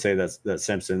some people say that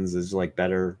Simpsons is like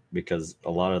better, because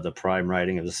a lot of the prime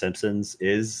writing of the Simpsons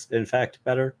is in fact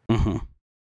better. Mm-hmm.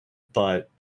 But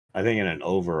I think in an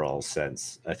overall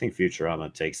sense, I think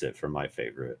Futurama takes it for my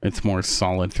favorite. It's more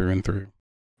solid through and through.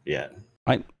 Yeah,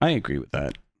 I agree with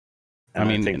that. and I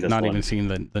mean, think this not one, even seeing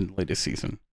the latest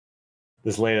season.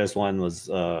 This latest one was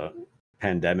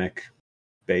pandemic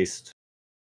based.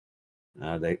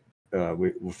 We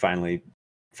finally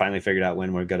figured out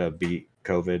when we're gonna beat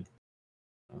COVID.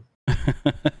 A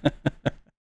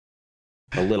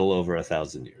little over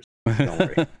 1,000 years. Don't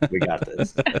worry, we got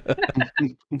this.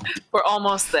 We're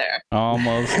almost there.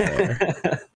 Almost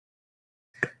there.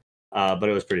 But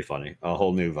it was pretty funny. A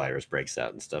whole new virus breaks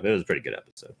out and stuff. It was a pretty good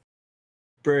episode.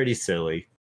 Pretty silly.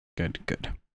 Good.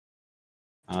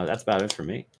 That's about it for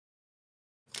me.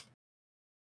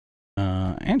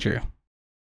 Andrew,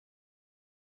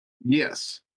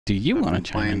 Yes. do you I've want to been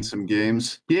chime playing in? some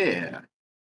games? Yeah.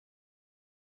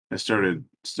 I started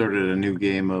a new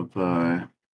game of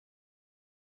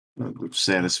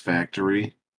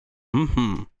Satisfactory.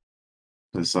 Mm-hmm.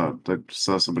 I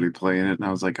saw somebody playing it, and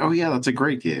I was like, "Oh yeah, that's a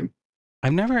great game."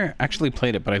 I've never actually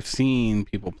played it, but I've seen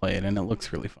people play it, and it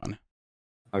looks really fun.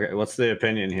 Okay, what's the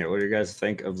opinion here? What do you guys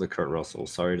think of the Kurt Russell?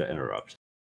 Sorry to interrupt,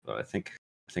 but I think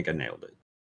I nailed it,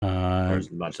 or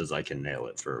as much as I can nail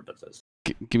it for Bethesda.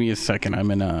 Give me a second.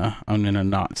 I'm in a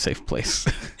not safe place.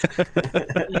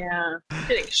 Yeah.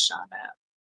 Getting shot at a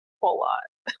whole lot.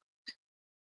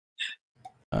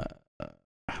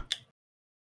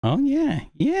 Oh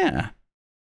yeah.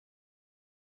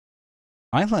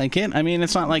 I like it. I mean,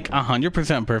 it's not like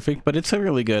 100% perfect, but it's a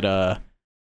really good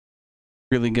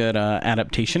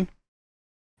adaptation.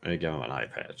 I give him an eye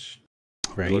patch.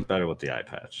 Right. It looked better with the eye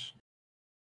patch.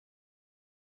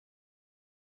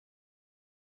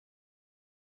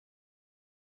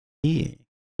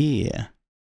 Yeah.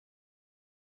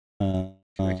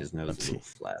 Make his nose let's a see. little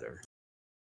flatter.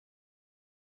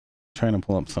 Trying to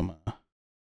pull up some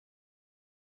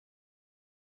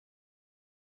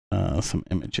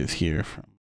images here from.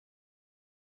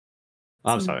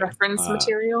 I'm Some sorry. reference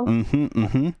material.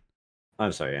 Mm-hmm.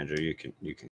 I'm sorry, Andrew. You can.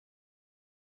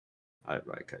 I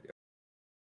cut you.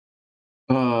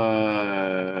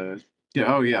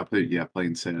 Yeah. Oh yeah.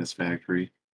 Playing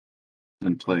Satisfactory,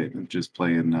 and playing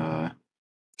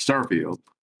Starfield.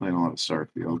 Playing a lot of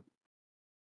Starfield.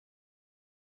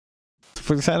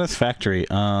 For the Satisfactory,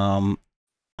 how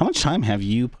much time have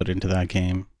you put into that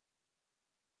game?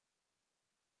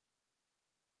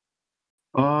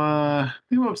 I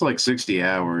think I'm up to like 60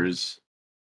 hours.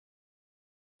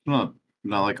 Not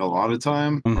like a lot of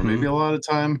time, or maybe a lot of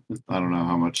time. I don't know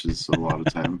how much is a lot of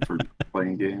time for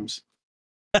playing games.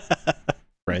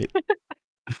 Right.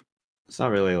 It's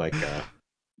not really like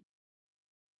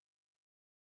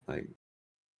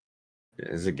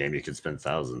it's a game you could spend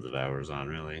thousands of hours on,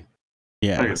 really.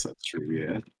 Yeah. I guess that's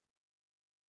true.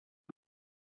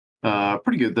 Yeah.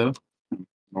 Pretty good though.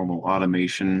 Normal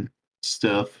automation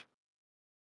stuff.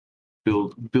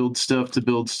 Build stuff to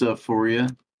build stuff for you.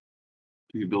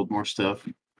 You build more stuff.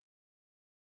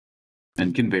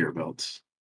 And conveyor belts.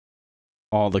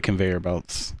 All the conveyor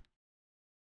belts.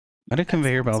 Why do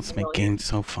conveyor belts make familiar. games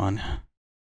so fun?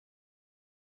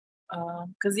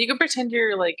 Because you can pretend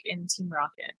you're like in Team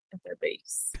Rocket at their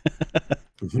base.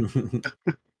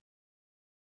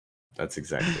 That's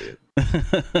exactly it.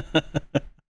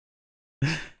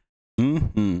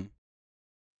 Mm-hmm.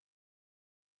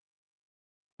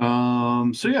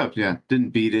 So yeah,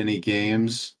 didn't beat any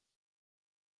games.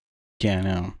 Yeah,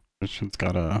 no. Christian's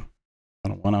got a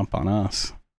one up on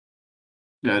us.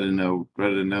 I didn't know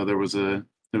there was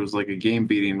like a game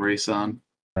beating race on.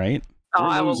 Right? Oh, We're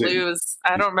I will losing. lose.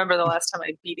 I don't remember the last time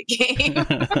I beat a game.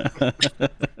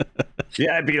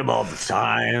 Yeah, I beat them all the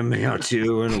time.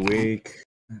 2 in a week.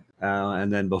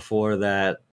 And then before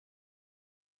that,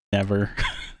 Never.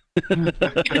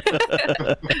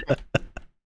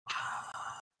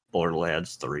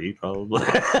 Borderlands 3, probably.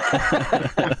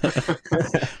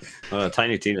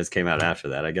 Tiny Tina's came out after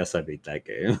that. I guess I beat that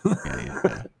game.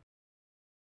 Yeah.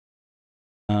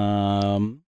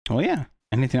 Well, yeah.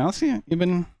 Anything else you've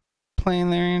been playing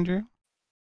there, Andrew?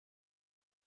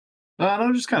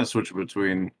 I'm just kind of switching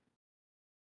between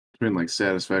like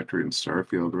Satisfactory and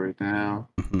Starfield right now.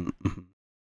 Mm-hmm.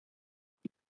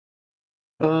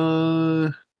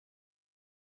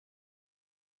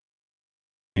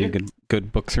 Any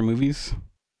good books or movies?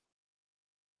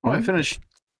 Well, I finished,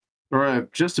 or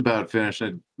I've just about finished.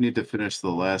 I need to finish the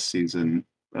last season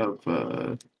of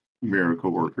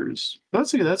Miracle Workers.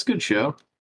 That's a good show.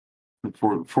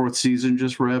 The fourth season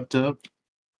just wrapped up.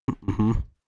 Mm-hmm.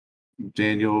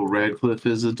 Daniel Radcliffe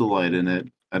is a delight in it.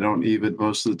 I don't even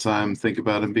most of the time think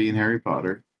about him being Harry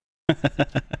Potter.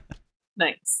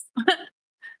 Nice.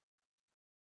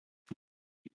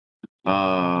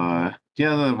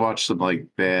 Yeah, I've watched some like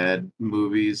bad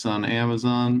movies on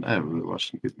Amazon. I haven't really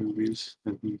watched some good movies.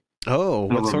 Oh,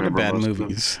 what sort of bad most of them.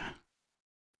 movies?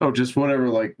 Oh, just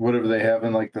whatever they have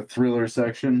in like the thriller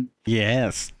section.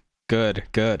 Yes. Good.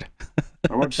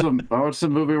 I watched some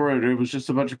movie where it was just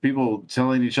a bunch of people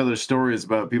telling each other stories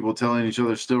about people telling each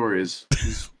other stories.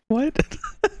 What? It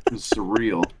was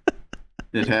surreal.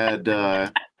 It had the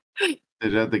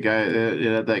guy.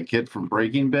 It had that kid from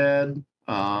Breaking Bad.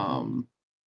 Oh,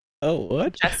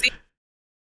 what? Jesse?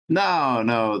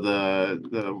 No,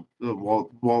 the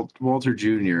Walter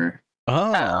Jr.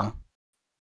 Oh.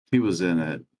 He was in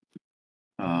it.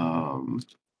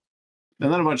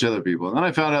 And then a bunch of other people. And then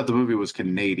I found out the movie was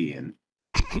Canadian.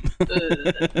 I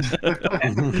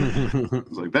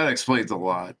was like, that explains a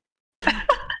lot.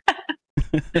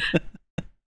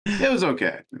 It was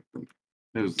okay.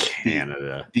 It was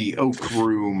Canada. The Oak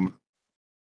Room.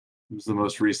 It was the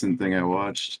most recent thing I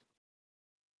watched.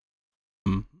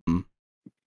 Mm-hmm.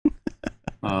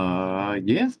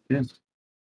 Yeah.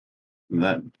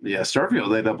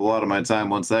 Starfield ate up a lot of my time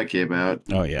once that came out.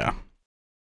 Oh, yeah.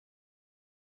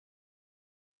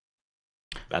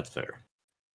 That's fair.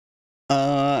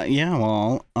 Yeah,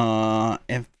 well,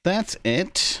 if that's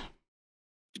it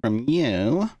from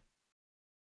you, I'm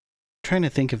trying to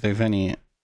think if there's any.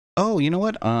 Oh, you know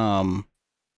what? I'll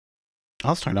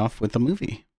start off with the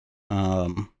movie.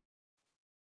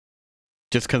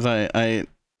 Just because I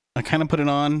kind of put it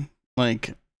on,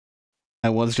 like, I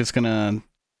was just gonna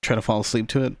try to fall asleep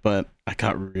to it, but I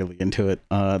got really into it.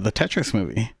 The Tetris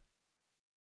movie.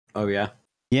 Oh, yeah?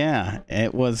 Yeah,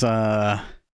 it was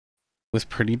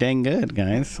pretty dang good,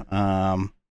 guys.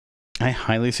 I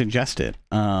highly suggest it.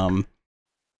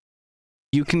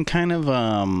 You can kind of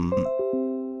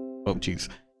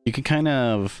you can kind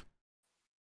of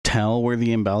tell where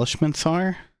the embellishments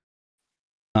are.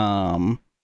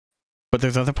 But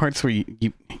there's other parts where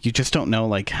you just don't know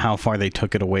like how far they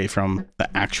took it away from the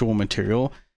actual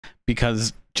material,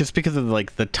 because of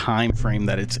like the time frame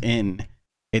that it's in,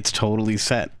 it's totally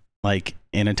set like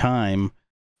in a time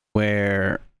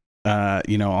where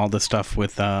all the stuff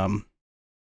with the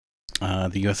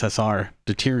USSR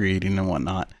deteriorating and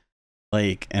whatnot,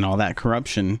 like, and all that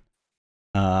corruption,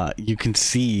 you can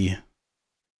see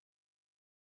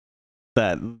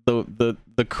that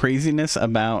the craziness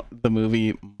about the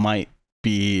movie might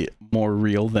be more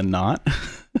real than not.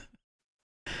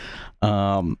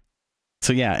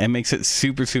 So yeah, it makes it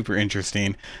super, super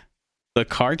interesting. The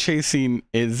car chasing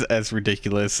is as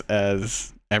ridiculous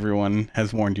as everyone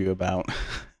has warned you about.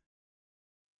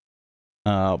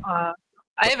 I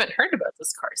haven't heard about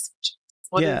this car section.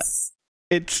 What is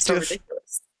it's so just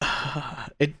ridiculous?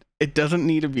 It doesn't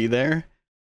need to be there.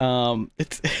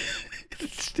 It's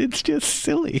it's just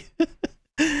silly.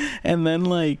 And then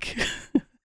like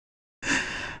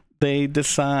they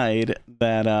decide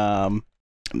that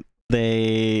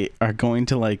they are going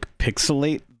to like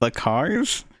pixelate the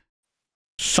cars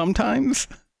sometimes,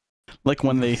 like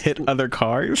when they hit other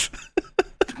cars.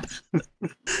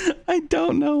 I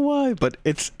don't know why, but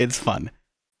it's fun.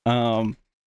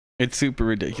 It's super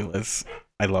ridiculous.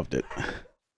 I loved it.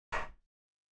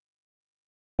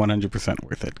 100%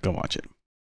 worth it. Go watch it.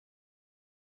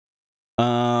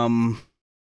 Other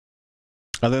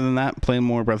than that, playing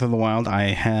more Breath of the Wild. I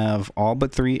have all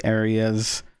but 3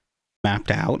 areas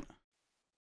mapped out.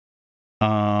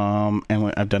 And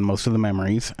I've done most of the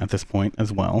memories at this point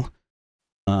as well.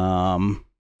 So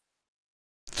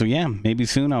yeah, maybe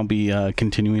soon I'll be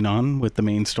continuing on with the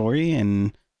main story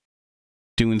and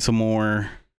doing some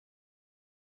more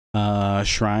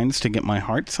shrines to get my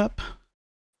hearts up.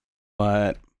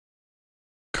 But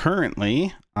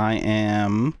currently, I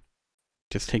am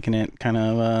just taking it kind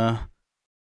of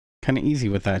easy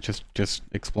with that. Just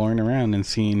exploring around and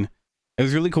seeing. It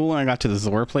was really cool when I got to the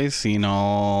Zora place, seeing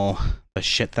all the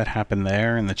shit that happened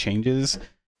there and the changes.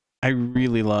 I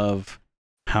really love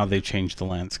how they changed the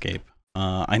landscape.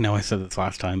 I know I said this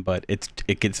last time, but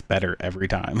it gets better every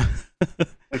time.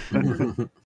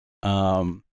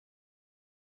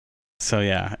 So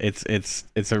yeah,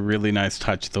 it's a really nice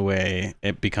touch the way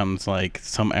it becomes like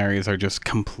some areas are just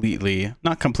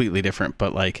not completely different,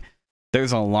 but like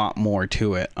there's a lot more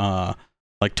to it.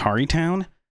 Like Tari Town,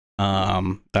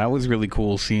 that was really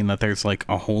cool seeing that there's like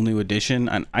a whole new edition,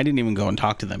 and I didn't even go and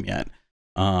talk to them yet.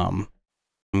 I'm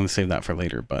gonna save that for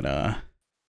later, but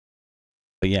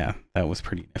yeah, that was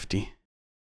pretty nifty.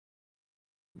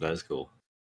 That's cool.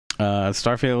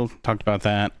 Starfield, talked about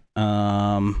that.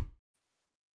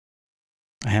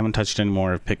 I haven't touched any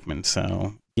more of Pikmin,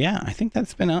 so yeah, I think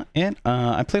that's been it.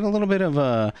 I played a little bit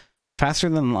of Faster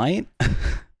Than Light.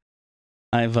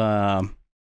 I've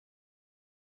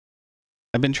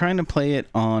been trying to play it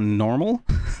on normal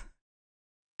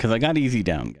because I got easy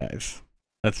down, guys.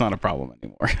 That's not a problem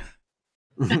anymore.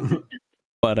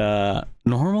 But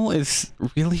normal is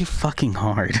really fucking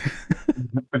hard.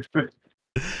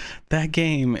 That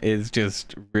game is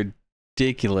just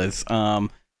ridiculous. I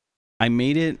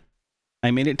made it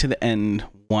to the end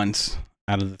once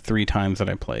out of the 3 times that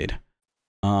I played.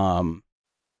 And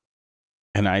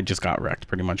I just got wrecked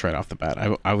pretty much right off the bat.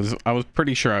 I was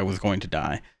pretty sure I was going to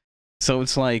die. So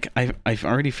it's like I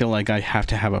already feel like I have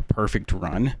to have a perfect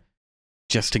run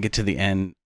just to get to the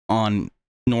end on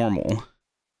normal.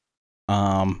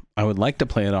 I would like to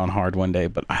play it on hard one day,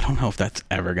 but I don't know if that's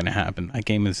ever going to happen. That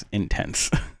game is intense.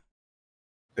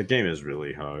 The game is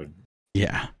really hard.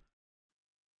 Yeah.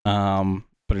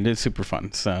 But it is super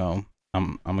fun, so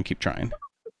I'm gonna keep trying.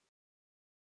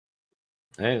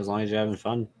 Hey, as long as you're having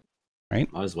fun,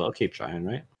 right? Might as well keep trying,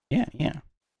 right? Yeah.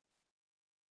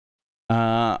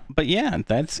 But yeah,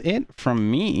 that's it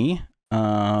from me. Yeah,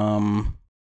 I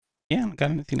haven't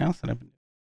got anything else that I've been doing.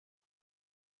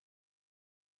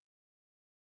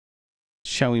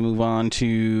 Shall we move on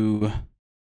to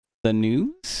the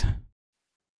news?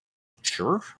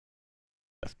 Sure.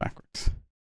 That's backwards.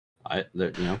 I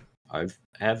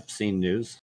have seen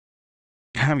news.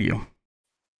 Have you?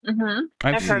 Mm-hmm.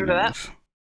 I've heard of that.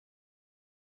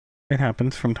 It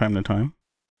happens from time to time.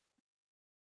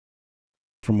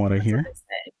 From what I hear.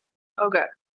 Okay.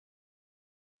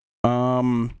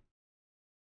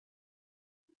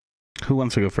 Who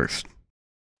wants to go first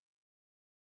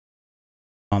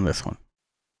on this one?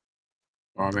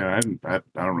 Well, I mean, I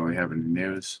don't really have any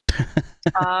news.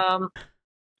 I'll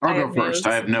go first.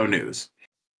 I have no news.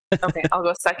 Okay, I'll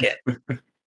go second.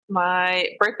 My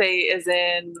birthday is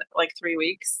in like 3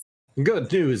 weeks.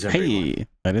 Good news, everyone. Hey,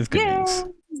 that is good news.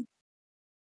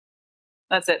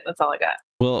 That's it. That's all I got.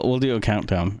 We'll do a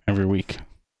countdown every week.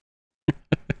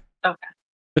 Okay.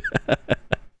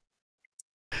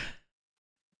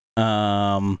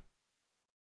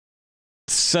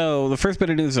 So the first bit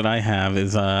of news that I have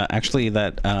is actually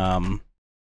that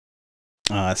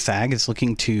SAG is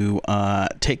looking to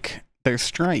take their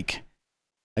strike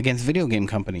against video game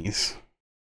companies.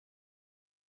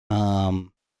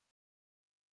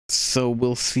 So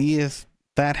we'll see if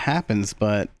that happens,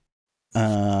 but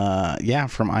yeah,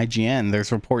 from IGN,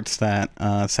 there's reports that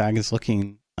SAG is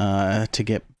looking to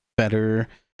get better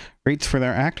rates for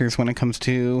their actors when it comes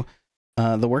to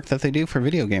the work that they do for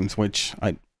video games, which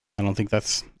I don't think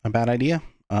that's a bad idea,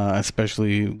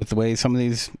 especially with the way some of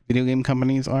these video game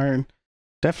companies are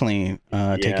definitely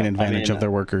taking advantage of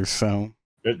their workers. So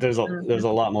there's a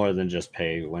lot more than just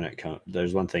pay when it comes.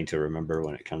 There's one thing to remember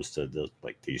when it comes to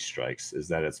these strikes is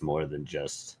that it's more than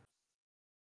just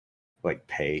like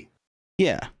pay.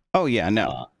 Yeah. Oh yeah.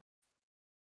 No.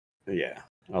 Yeah.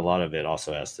 A lot of it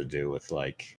also has to do with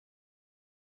like,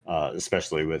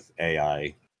 especially with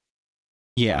AI.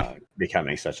 Yeah.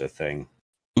 Becoming such a thing.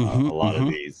 Mm-hmm,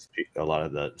 a lot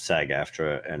of the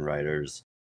SAG-AFTRA and writers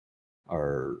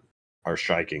are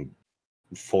striking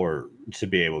to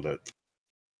be able to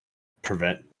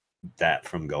prevent that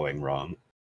from going wrong.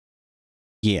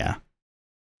 Yeah.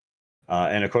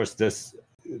 And of course, the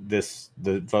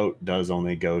vote does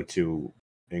only go to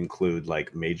include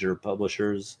like major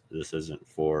publishers. This isn't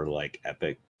for like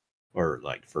Epic or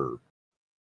like for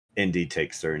indie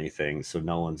takes or anything. So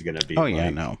no one's gonna be. Oh like, yeah,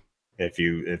 no. If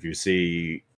you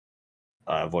see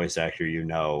a voice actor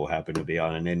happen to be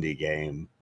on an indie game,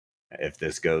 if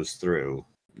this goes through,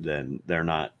 then they're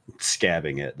not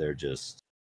scabbing it. They're just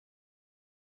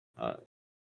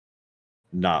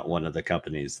not one of the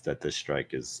companies that this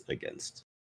strike is against.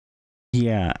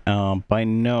 Yeah. By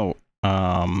note,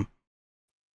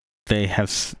 they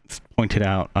have pointed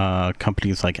out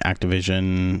companies like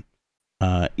Activision,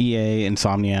 EA,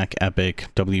 Insomniac, Epic,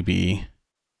 WB.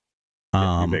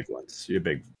 Your big ones, your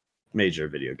big major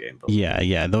video game.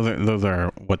 Yeah. Those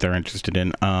are what they're interested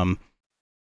in.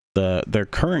 Their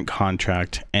current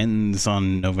contract ends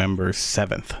on November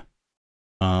 7th.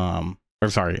 Or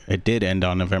sorry, it did end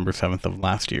on November 7th of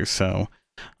last year. So,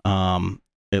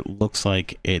 it looks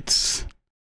like it's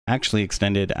actually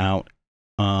extended out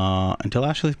until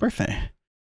Ashley's birthday.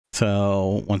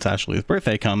 So once Ashley's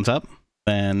birthday comes up,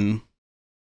 then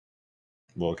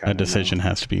a decision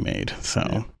has to be made.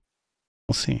 So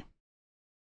we'll see.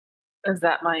 Is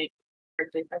that my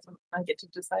birthday present? I get to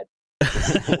decide.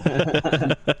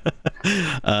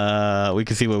 We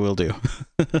can see what we'll do.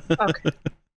 Okay.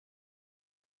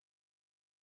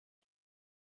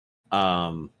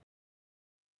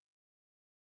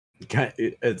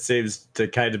 It seems to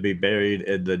kind of be buried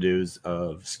in the news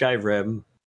of Skyrim.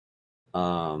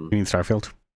 You mean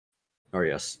Starfield? Or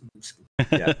yes,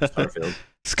 yeah, Starfield.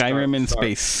 Skyrim in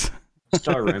space.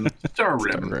 Starrim.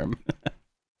 Starrim.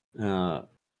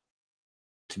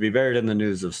 To be buried in the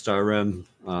news of Starrim.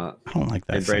 I don't like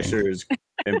that.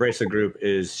 Embracer Group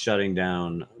is shutting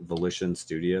down Volition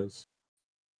Studios.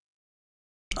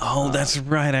 Oh, that's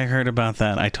right. I heard about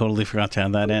that. I totally forgot to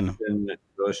add that in.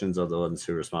 Volitions are the ones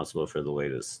who are responsible for the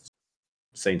latest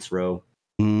Saints Row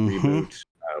Mm-hmm. reboot,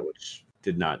 which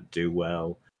did not do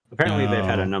well. Apparently, they've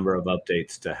had a number of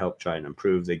updates to help try and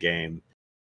improve the game.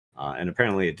 And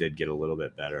apparently it did get a little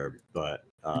bit better, but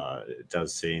it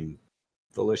does seem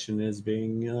Volition is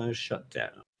being shut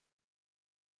down.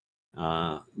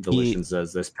 Volition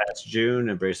says this past June,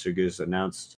 Embracer Goose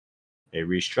announced a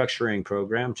restructuring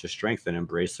program to strengthen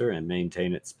Embracer and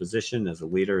maintain its position as a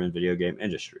leader in video game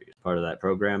industry. As part of that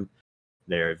program,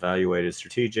 they evaluated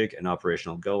strategic and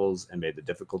operational goals and made the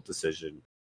difficult decision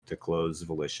to close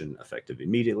Volition effective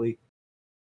immediately.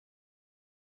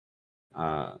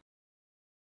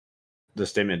 The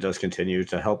statement does continue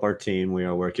to help our team. We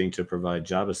are working to provide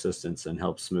job assistance and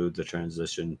help smooth the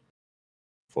transition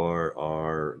for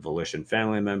our Volition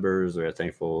family members. We are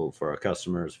thankful for our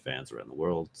customers, fans around the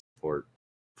world, support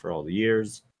for all the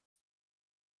years.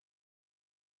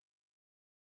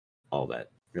 All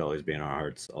that. You'll always be in our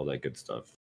hearts, all that good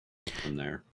stuff from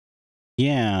there.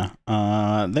 Yeah.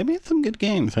 They made some good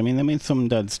games. I mean, they made some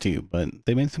duds too, but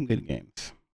they made some good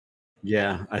games.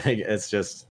 Yeah, I think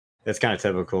it's kind of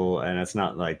typical, and it's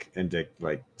not like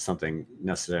something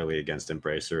necessarily against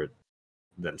Embracer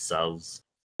themselves.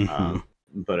 Mm-hmm.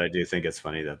 But I do think it's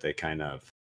funny that they kind of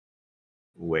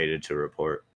waited to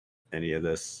report any of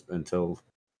this until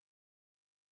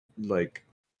like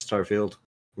Starfield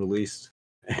released,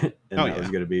 and that was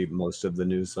going to be most of the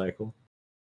news cycle.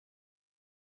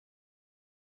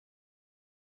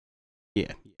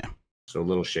 Yeah. So a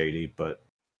little shady, but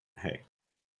hey,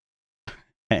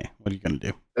 what are you gonna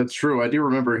do? That's true. I do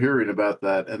remember hearing about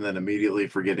that and then immediately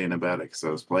forgetting about it because I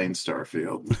was playing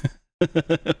Starfield.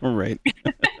 Right.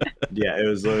 Yeah, it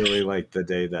was literally like the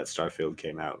day that Starfield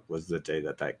came out was the day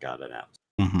that got announced.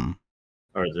 Mm-hmm.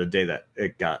 Or the day that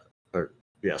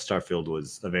Starfield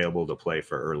was available to play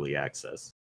for early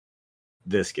access.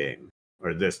 This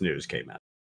news came out.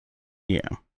 Yeah.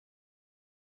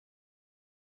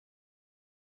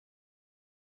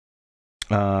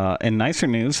 In nicer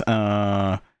news,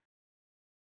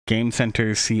 Game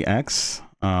Center CX,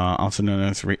 also known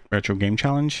as Retro Game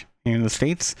Challenge here in the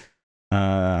States,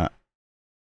 the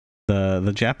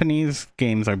Japanese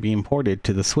games are being ported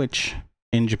to the Switch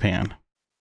in Japan.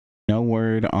 No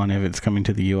word on if it's coming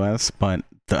to the US, but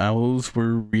those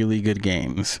were really good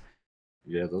games.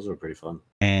 Yeah, those were pretty fun.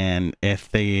 And if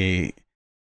they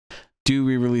do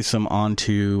re-release them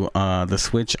onto the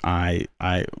Switch, I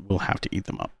will have to eat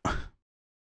them up.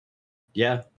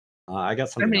 Yeah, I got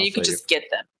something. I mean, else you could just get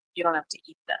them. You don't have to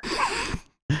eat them.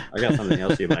 I got something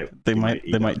else you might. They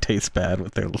might taste bad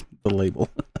with the label.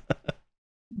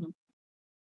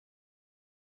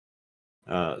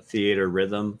 Theater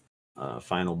Rhythm,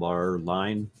 Final Bar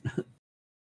Line.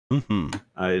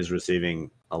 is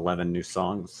receiving 11 new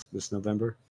songs this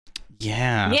November.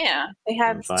 Yeah. Yeah, they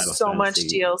had Final so much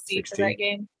Fantasy DLC for 16. that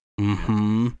game.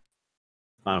 Mm-hmm.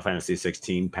 Final Fantasy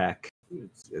 16 pack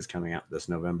is coming out this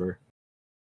November.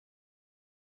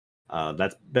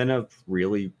 That's been a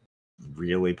really,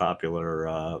 really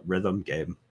popular rhythm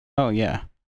game. Oh yeah.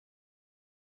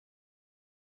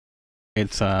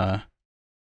 It's I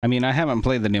mean, I haven't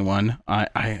played the new one.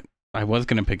 I was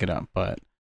gonna pick it up, but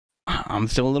I'm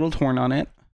still a little torn on it.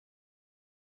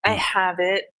 I have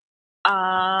it.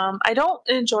 I don't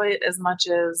enjoy it as much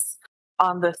as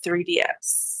on the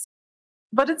 3DS,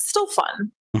 but it's still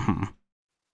fun. Mm-hmm.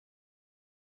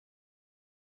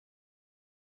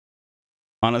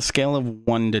 On a scale of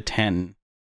 1 to 10,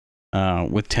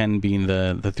 with 10 being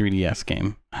the 3DS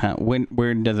game,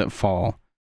 where does it fall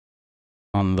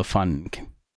on the fun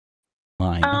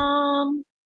line?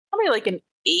 Probably like an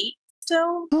 8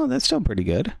 still. Oh, that's still pretty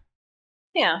good.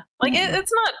 Yeah, like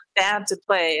it's not bad to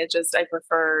play. It just I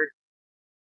prefer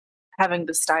having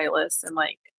the stylus and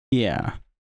like Yeah.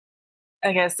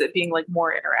 I guess it being like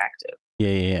more interactive.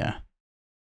 Yeah.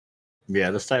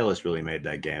 Yeah, the stylus really made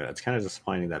that game. It's kind of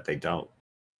disappointing that they don't,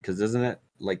 because isn't it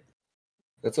like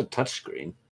that's a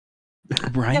touchscreen,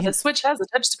 Right? Yeah, the Switch has a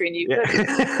touchscreen. You Yeah. could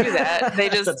do that. They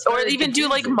just That's or very even do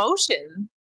like confusing. motion.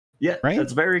 Yeah, Right?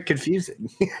 That's very confusing.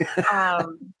 Yeah.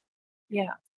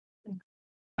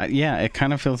 Yeah, it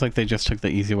kind of feels like they just took the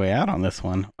easy way out on this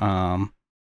one. I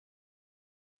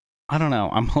don't know.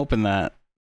 I'm hoping that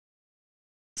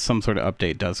some sort of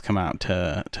update does come out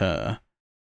to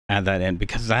add that in,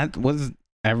 because that was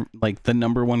like the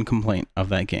number one complaint of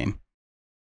that game.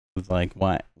 It was like,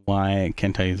 why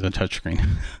can't I use a touchscreen?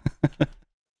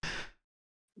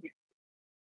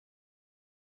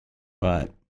 But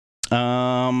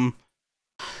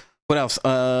what else?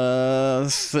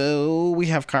 So we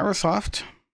have Kairosoft.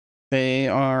 They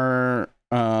are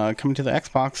coming to the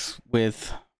Xbox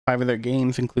with 5 of their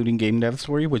games, including Game Dev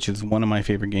Story, which is one of my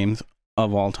favorite games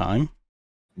of all time.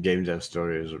 Game Dev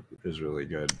Story is really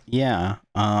good. Yeah,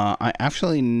 I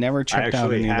actually never checked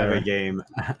out any of have their... a game.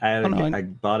 I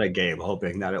bought a game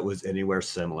hoping that it was anywhere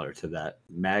similar to that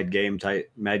Mad Games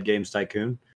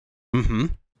Tycoon. Mm-hmm.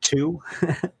 2.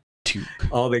 2.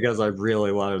 All because I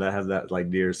really wanted to have that like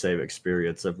near same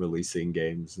experience of releasing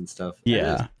games and stuff.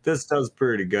 Yeah. And this does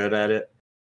pretty good at it.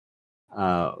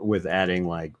 With adding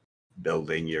like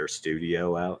building your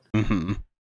studio out. Mm-hmm.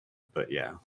 But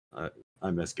yeah, I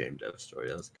miss Game Dev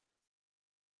Story.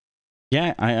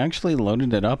 Yeah, I actually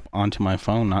loaded it up onto my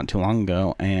phone not too long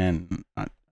ago, and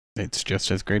it's just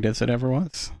as great as it ever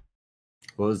was.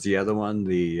 What was the other one?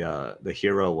 The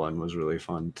Hero one was really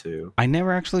fun too. I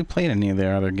never actually played any of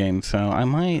their other games, so I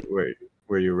might...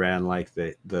 Where you ran like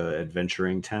the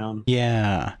adventuring town.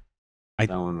 Yeah. That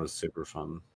one was super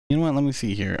fun. You know what? Let me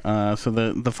see here. So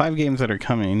the 5 games that are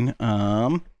coming,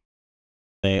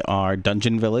 they are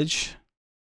Dungeon Village.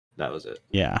 That was it.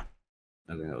 Yeah.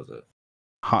 I think that was it.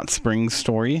 Hot Springs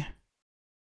Story.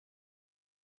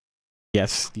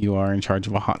 Yes, you are in charge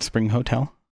of a hot spring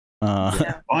hotel.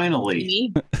 Yeah.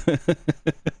 Finally.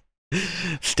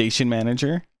 Station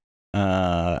Manager.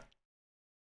 Or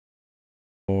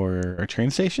a train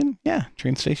station? Yeah,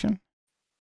 train station.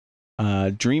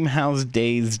 Dreamhouse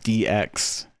Days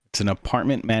DX. It's an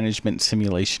apartment management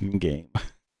simulation game.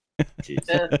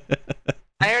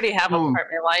 I already have Oh.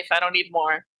 apartment life. I don't need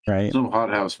more. Right? Some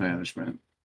hothouse management.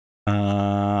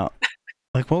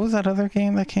 Like what was that other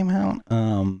game that came out?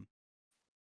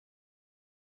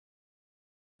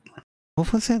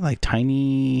 What was it? Like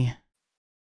Tiny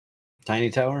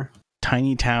Tower?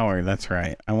 Tiny Tower, that's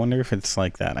right. I wonder if it's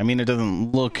like that. I mean, it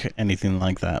doesn't look anything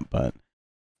like that, but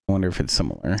I wonder if it's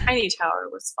similar. Tiny Tower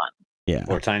was fun. Yeah.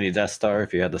 Or Tiny Death Star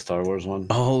if you had the Star Wars one.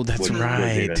 Oh, that's which right.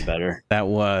 Was even better. That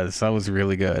was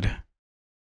really good.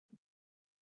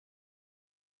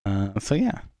 So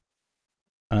yeah.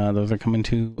 Those are coming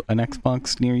to an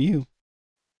Xbox near you.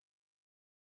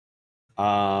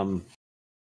 I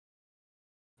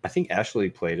think Ashley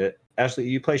played it. Ashley,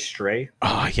 you play Stray?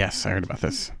 Oh yes, I heard about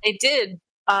this. I did.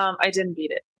 I didn't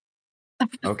beat it.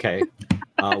 Okay.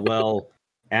 Well,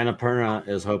 Annapurna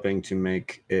is hoping to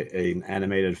make an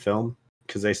animated film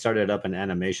because they started up an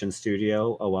animation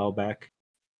studio a while back.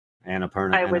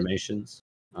 Annapurna I would Animations.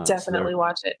 Definitely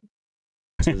watch it.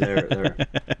 So they're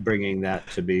bringing that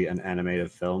to be an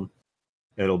animated film.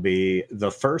 It'll be the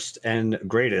first and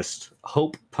greatest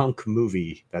hope punk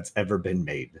movie that's ever been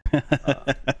made,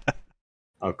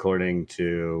 according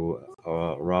to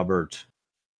Robert.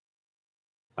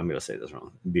 I'm going to say this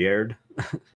wrong. Beard.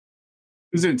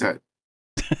 Who's in touch?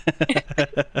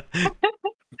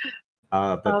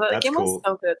 But That that's game cool. was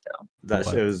so good though. That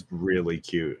What? shit was really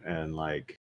cute, and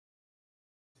like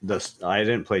I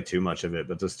didn't play too much of it,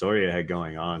 but the story it had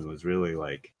going on was really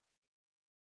like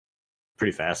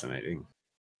pretty fascinating.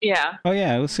 Yeah. Oh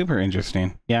yeah, it was super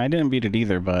interesting. Yeah, I didn't beat it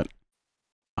either, but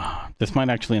this might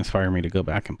actually inspire me to go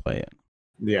back and play it.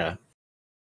 Yeah.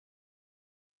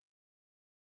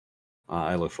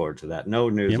 I look forward to that. No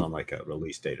news Yep. on like a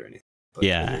release date or anything. But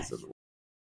Yeah. it is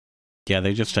Yeah,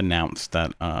 they just announced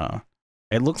that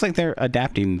it looks like they're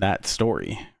adapting that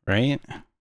story, right?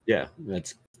 yeah,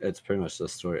 it's pretty much the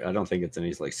story. I don't think it's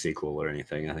any like sequel or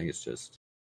anything. I think it's just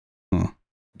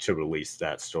to release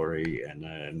that story and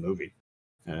a movie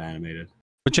and animated.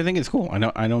 Which I think is cool.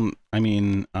 I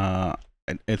mean,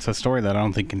 it's a story that I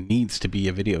don't think needs to be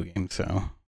a video game, so.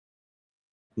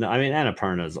 No, I mean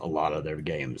Annapurna's a lot of their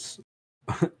games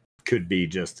could be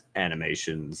just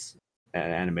animations,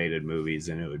 animated movies,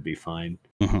 and it would be fine.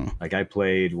 Mm-hmm. Like I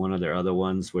played one of their other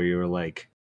ones where you were like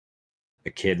a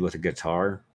kid with a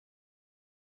guitar,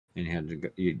 and you had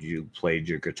to you played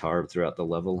your guitar throughout the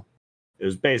level. It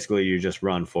was basically you just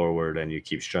run forward and you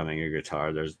keep strumming your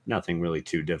guitar. There's nothing really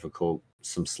too difficult.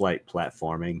 Some slight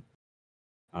platforming,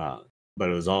 but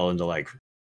it was all into like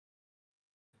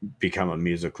become a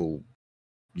musical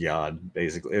yod.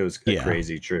 Basically, it was a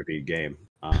crazy trippy game.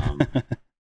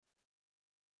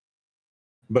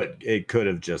 But it could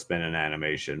have just been an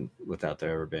animation without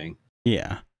there ever being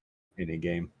any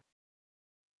game.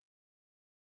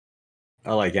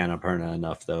 I like Annapurna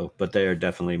enough though, but they are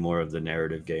definitely more of the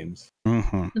narrative games.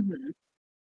 Mm-hmm.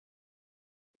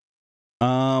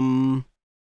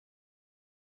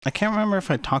 I can't remember if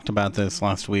I talked about this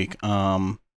last week.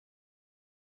 The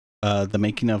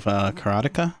making of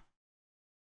Karateka.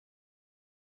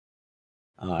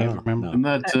 I don't remember. Isn't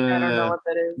that, I don't know what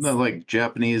that is. Isn't that like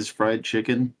Japanese fried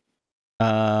chicken?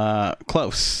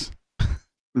 Close.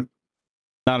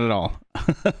 Not at all.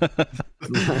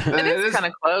 It is kind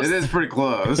of close. It is pretty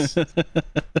close.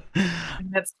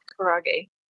 That's karage.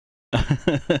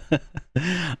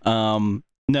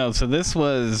 No, so this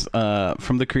was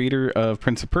from the creator of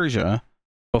Prince of Persia,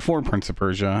 before Prince of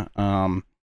Persia,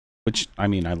 which, I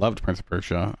mean, I loved Prince of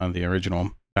Persia, the original,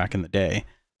 back in the day.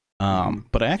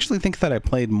 But I actually think that I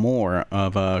played more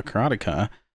of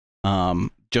Karateka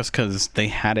just because they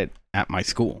had it at my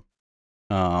school.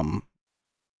 So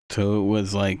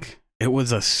it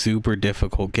was a super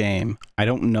difficult game. I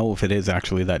don't know if it is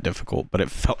actually that difficult, but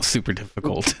it felt super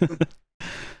difficult.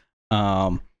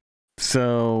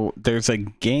 So there's a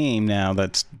game now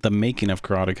that's the making of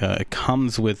Karateka. It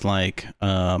comes with like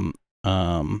a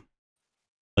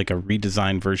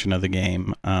redesigned version of the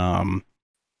game.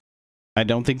 I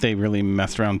don't think they really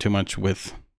messed around too much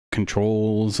with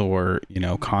controls or,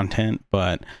 content,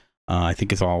 but I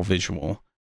think it's all visual.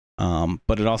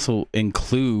 But it also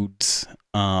includes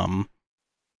a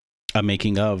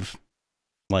making of,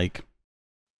 like,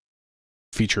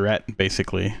 featurette,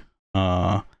 basically,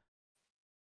 for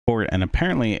it. And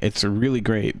apparently it's really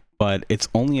great, but it's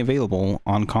only available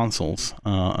on consoles.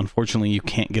 Unfortunately, you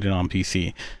can't get it on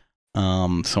PC. So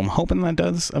I'm hoping that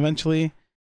does eventually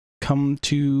come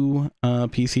to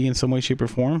PC in some way, shape, or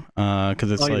form.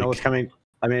 Because it's it's coming.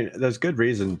 I mean, there's good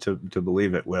reason to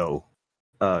believe it will,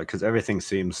 because everything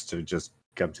seems to just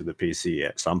come to the PC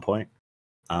at some point.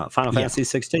 Final Fantasy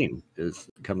 16 is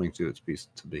coming to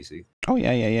PC. Oh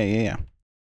yeah.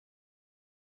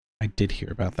 I did hear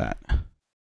about that.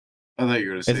 I thought you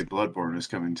were going to say Bloodborne is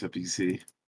coming to PC.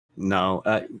 No,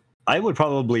 I would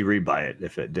probably rebuy it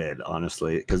if it did,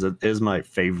 honestly, because it is my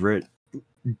favorite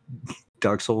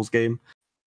Dark Souls game.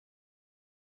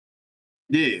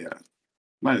 Yeah,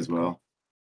 might as well.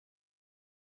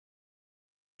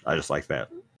 I just like that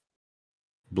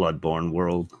Bloodborne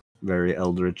world, very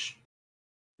eldritch.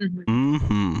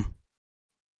 Mm-hmm.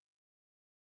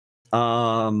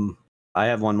 I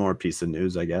have one more piece of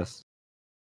news, I guess.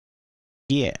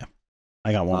 Yeah,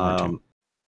 I got one more too.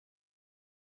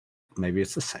 Maybe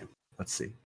it's the same. Let's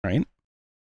see. Right.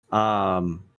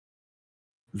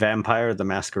 Vampire the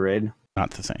Masquerade.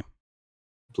 Not the same.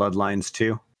 Bloodlines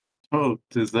 2. Oh,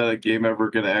 is that a game ever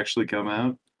going to actually come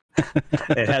out?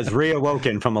 It has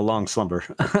reawoken from a long slumber.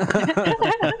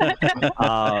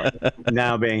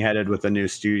 Now being headed with a new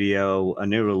studio, a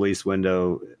new release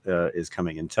window is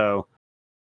coming in tow.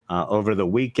 Over the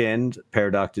weekend,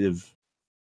 Paradox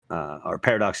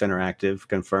Interactive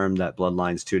confirmed that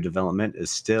Bloodlines 2 development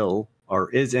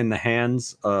is in the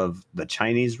hands of the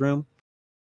Chinese room,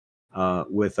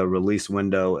 with a release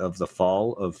window of the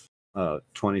fall of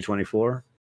 2024.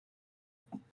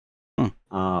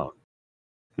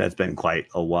 That's been quite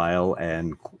a while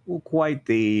and quite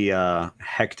the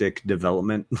hectic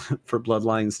development for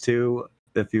Bloodlines 2.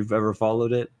 if you've ever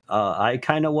followed it. I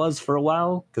kind of was for a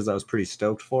while because I was pretty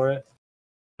stoked for it.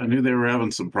 I knew they were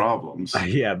having some problems.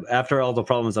 Yeah, after all the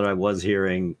problems that I was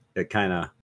hearing, it kind of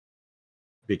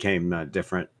became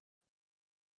different.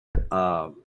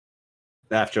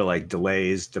 After like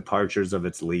delays, departures of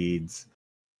its leads,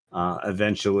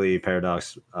 eventually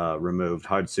Paradox removed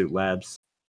Hardsuit Labs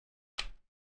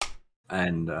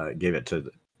and gave it to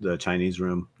the Chinese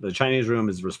room. The Chinese room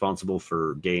is responsible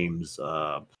for games,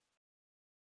 a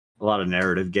lot of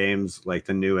narrative games, like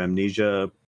the new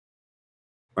Amnesia,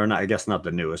 or not, I guess not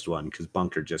the newest one because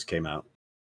Bunker just came out.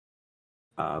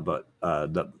 But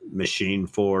the Machine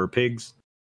for Pigs,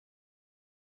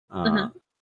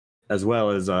 as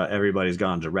well as Everybody's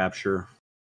Gone to Rapture,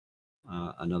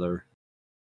 another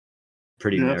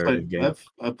pretty narrative game.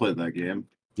 I've played that game.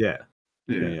 Yeah.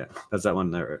 That's that one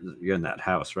there. You're in that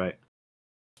house, right?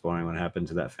 Exploring what happened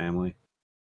to that family.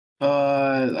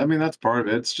 I mean, that's part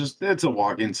of it. It's a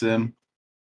walking sim.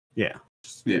 Yeah.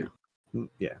 Yeah.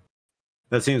 Yeah.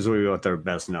 That seems to be what they're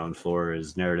best known for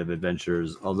is narrative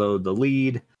adventures. Although the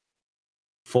lead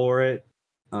for it,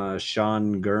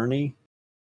 Sean Gurney,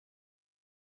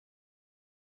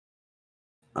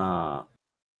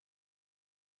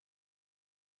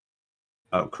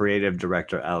 creative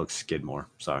director Alex Skidmore,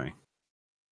 sorry.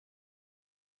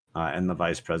 And the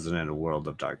vice president of World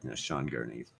of Darkness, Sean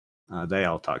Gurney. They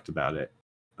all talked about it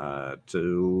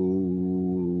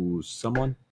to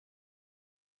someone.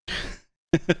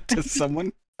 To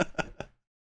someone?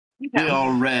 We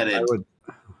all read it.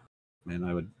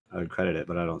 I would credit it,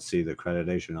 but I don't see the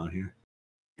accreditation on here.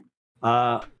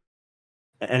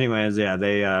 Anyways, yeah,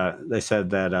 they said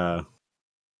that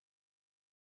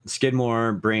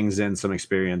Skidmore brings in some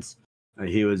experience.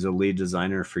 He was a lead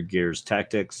designer for Gears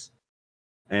Tactics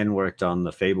and worked on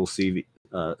the Fable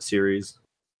series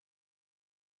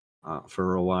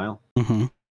for a while. Mm-hmm.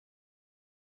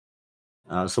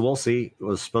 So we'll see. It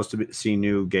was supposed to see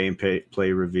new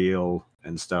gameplay reveal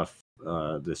and stuff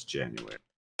this January.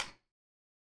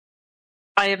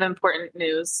 I have important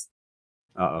news.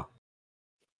 Uh-oh.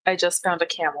 I just found a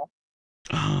camel.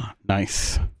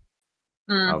 Nice.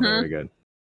 Oh, very good.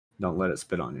 Don't let it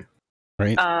spit on you.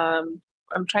 Right. I'm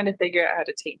trying to figure out how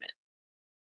to tame it.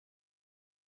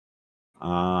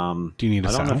 Do you need a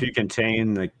I don't know saddle? if you can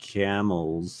tame the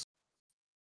camels.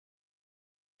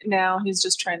 Now he's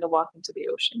just trying to walk into the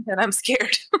ocean, and I'm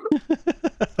scared.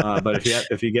 But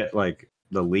if you get like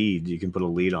the lead, you can put a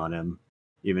lead on him,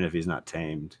 even if he's not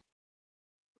tamed.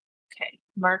 Okay,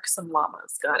 mark some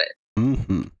llamas. Got it.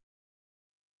 Mm-hmm.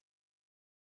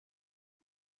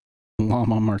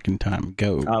 Llama marking time.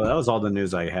 Go. Oh, that was all the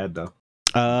news I had, though.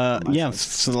 Yeah.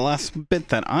 So the last bit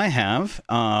that I have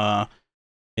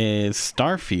is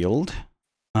Starfield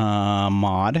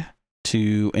mod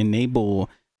to enable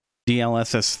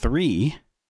DLSS 3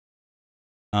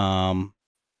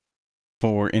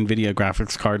 for NVIDIA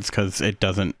graphics cards because it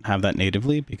doesn't have that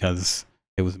natively because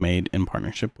it was made in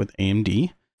partnership with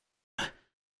AMD.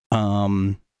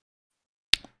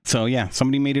 So yeah,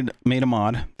 somebody made a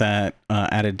mod that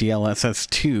added DLSS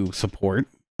 2 support.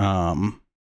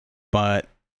 But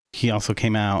they also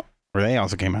came out with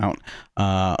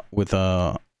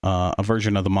a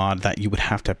version of the mod that you would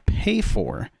have to pay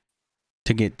for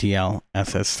to get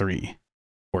DLSS 3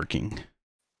 working.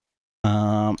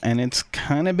 And it's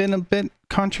kind of been a bit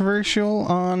controversial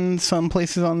on some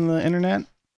places on the internet,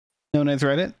 known as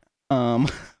Reddit,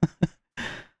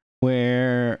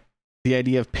 where the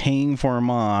idea of paying for a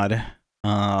mod,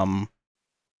 I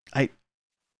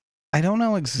don't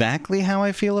know exactly how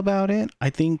I feel about it. I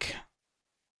think,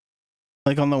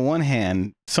 like, on the one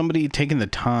hand, somebody taking the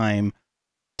time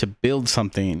to build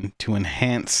something to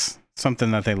enhance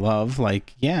something that they love,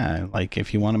 like, yeah, like,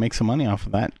 if you want to make some money off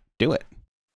of that, do it.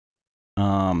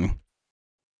 On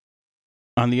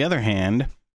the other hand,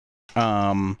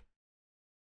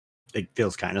 it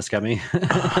feels kind of scummy.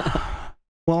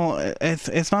 Well,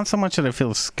 it's not so much that it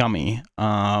feels scummy.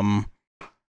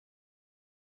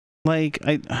 Like,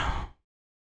 I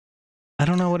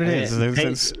don't know what it is.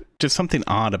 There's just something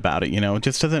odd about it, you know? It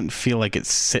just doesn't feel like it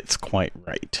sits quite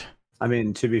right. I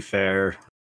mean, to be fair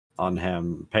on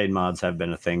him, paid mods have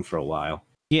been a thing for a while.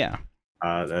 Yeah.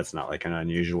 That's not like an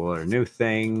unusual or new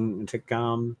thing to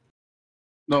come.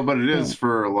 No, but it is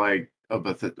for like a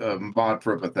mod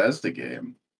for a Bethesda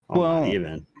game. Well, not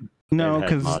even. No,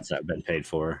 because mods that have been paid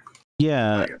for.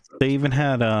 Yeah, they even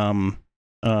had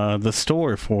the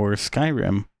store for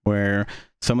Skyrim, where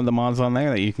some of the mods on there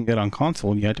that you can get on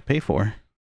console you had to pay for.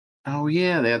 Oh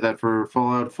yeah, they had that for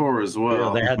Fallout 4 as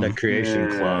well. Yeah, they had the Creation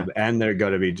Club, and they're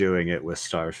going to be doing it with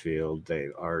Starfield. They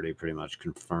already pretty much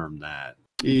confirmed that.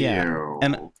 Yeah, Ew.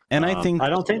 and I think I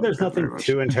don't think there's Very nothing much.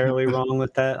 too entirely wrong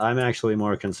with that. I'm actually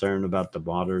more concerned about the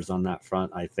modders on that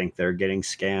front. I think they're getting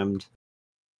scammed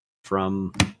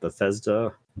from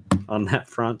Bethesda on that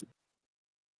front.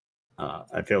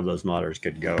 I feel those modders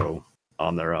could go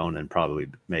on their own and probably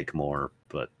make more,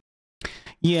 but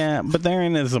yeah, but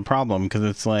therein is a problem because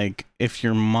it's like if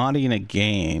you're modding a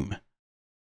game,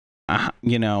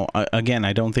 you know, again,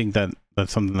 I don't think that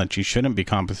that's something that you shouldn't be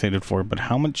compensated for, but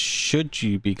how much should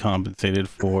you be compensated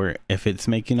for if it's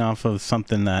making off of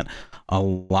something that a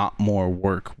lot more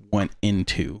work went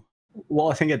into?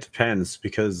 well, I think it depends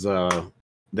because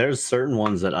there's certain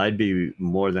ones that I'd be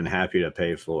more than happy to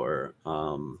pay for.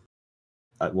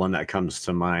 One that comes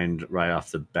to mind right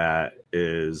off the bat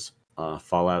is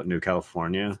Fallout New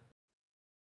California,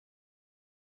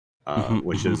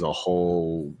 which is a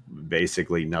whole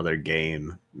basically another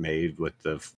game made with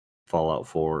the Fallout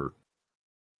 4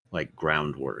 like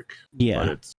groundwork. Yeah.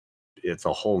 But it's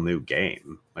a whole new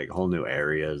game, like whole new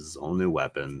areas, whole new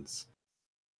weapons.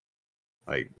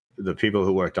 Like the people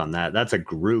who worked on that's a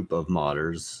group of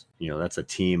modders. You know, that's a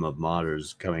team of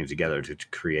modders coming together to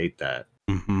create that.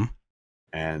 Mm-hmm.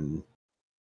 And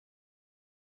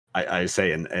I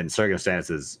say in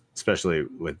circumstances, especially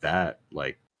with that,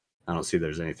 like I don't see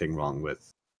there's anything wrong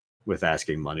with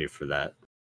asking money for that.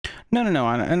 No.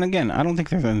 And again, I don't think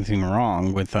there's anything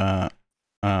wrong with your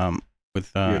time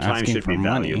asking should for be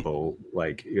money. valuable.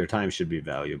 Like your time should be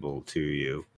valuable to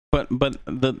you. But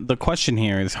the question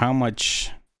here is how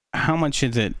much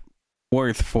is it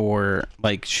worth for,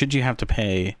 like, should you have to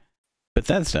pay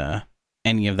Bethesda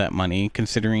any of that money,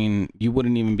 considering you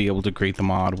wouldn't even be able to create the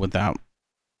mod without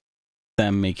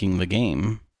them making the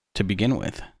game to begin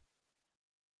with,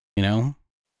 you know?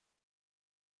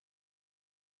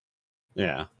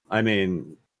 Yeah. I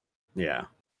mean, yeah.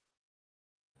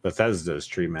 Bethesda's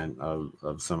treatment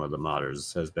of some of the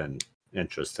modders has been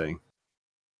interesting.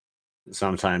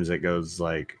 Sometimes it goes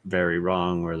like very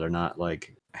wrong where they're not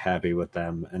like happy with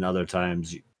them, and other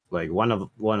times like one of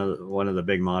the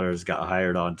big modders got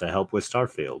hired on to help with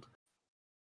Starfield.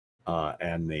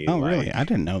 And the Really? I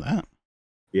didn't know that.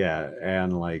 Yeah,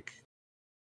 and like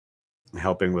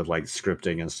helping with like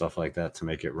scripting and stuff like that to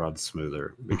make it run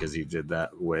smoother because he did that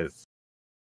with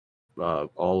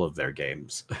all of their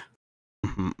games.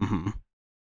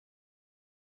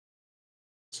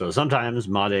 So sometimes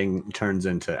modding turns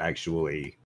into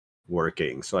actually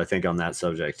working. So I think on that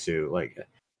subject too, like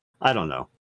I don't know,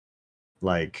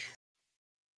 like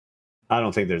I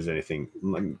don't think there's anything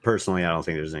personally. I don't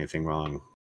think there's anything wrong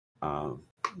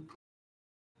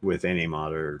with any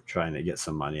modder trying to get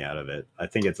some money out of it. I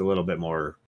think it's a little bit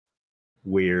more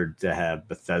weird to have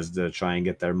Bethesda try and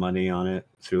get their money on it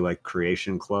through like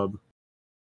Creation Club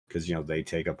because you know they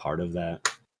take a part of that.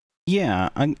 Yeah,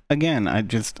 I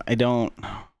don't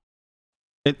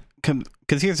it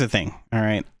because here's the thing. All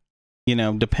right, you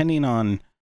know, depending on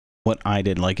what I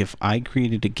did, like if I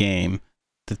created a game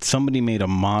that somebody made a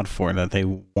mod for that they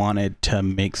wanted to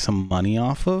make some money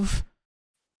off of,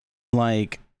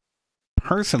 like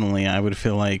personally I would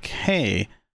feel like, hey,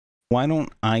 why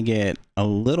don't I get a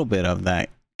little bit of that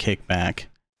kickback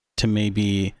to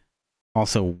maybe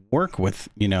also work with,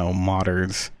 you know,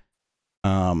 modders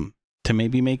to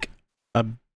maybe make a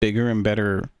bigger and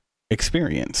better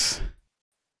experience.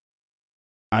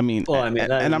 I mean, well, I mean,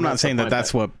 and I'm not saying that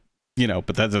that's what, you know,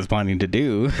 Bethesda's planning to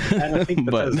do. And I think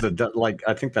but like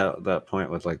I think that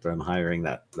point with like them hiring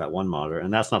that one modder,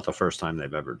 and that's not the first time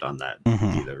they've ever done that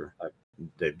either.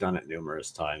 They've done it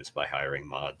numerous times by hiring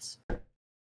modders,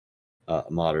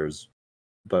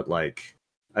 but like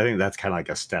I think that's kind of like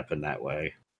a step in that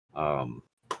way.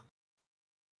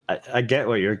 I get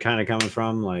what you're kind of coming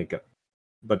from, like,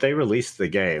 but they released the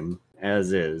game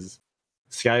as is.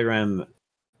 Skyrim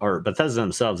or Bethesda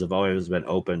themselves have always been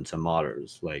open to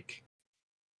modders, like,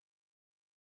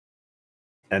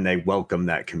 and they welcome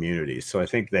that community. So I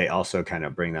think they also kind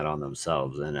of bring that on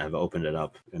themselves and have opened it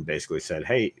up and basically said,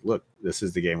 hey, look, this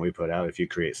is the game we put out. If you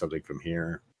create something from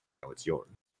here, it's yours.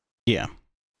 Yeah.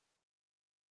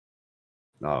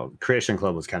 Creation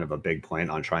Club was kind of a big point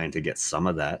on trying to get some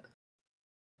of that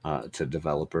to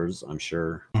developers, I'm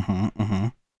sure.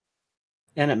 And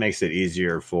it makes it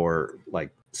easier for like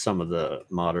some of the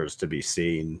modders to be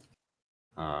seen.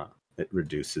 It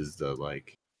reduces the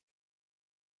like,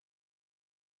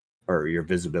 or your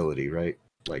visibility, right?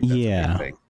 Like that's a big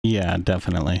thing. Yeah,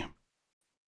 definitely.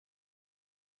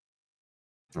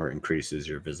 Or increases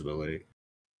your visibility.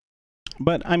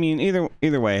 But I mean,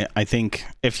 either way, I think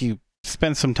if you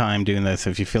spend some time doing this,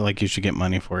 if you feel like you should get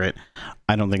money for it,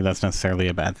 I don't think that's necessarily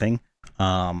a bad thing.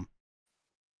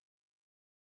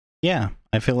 Yeah,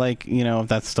 I feel like, if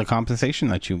that's the compensation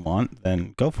that you want,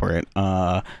 then go for it.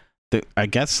 I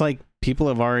guess like people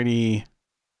have already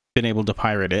been able to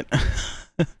pirate it,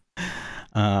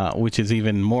 which is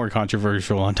even more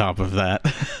controversial on top of that.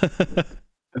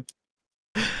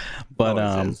 But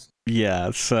Always is.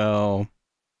 yeah, so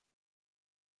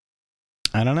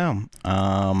I don't know.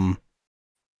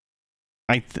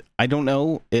 I don't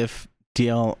know if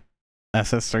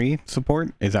DLSS3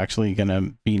 support is actually going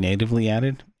to be natively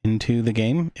added into the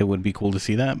game. It would be cool to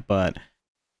see that, but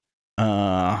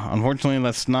unfortunately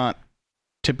that's not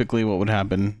typically what would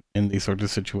happen in these sorts of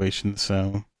situations.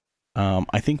 So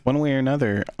I think one way or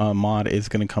another a mod is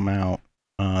going to come out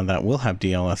that will have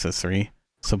DLSS3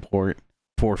 support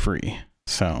for free.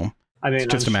 So I mean,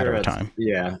 it's just I'm a matter sure of it's- time.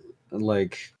 Yeah,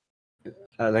 like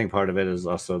I think part of it is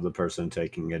also the person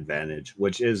taking advantage,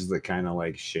 which is the kind of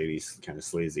like shady, kind of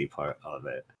sleazy part of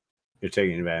it. You're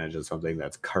taking advantage of something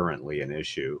that's currently an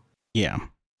issue Yeah.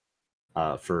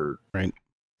 for Right.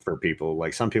 for people.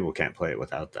 Like some people can't play it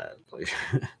without that. Like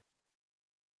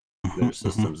Mhm, their mhm.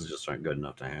 systems just aren't good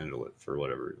enough to handle it for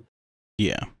whatever reason.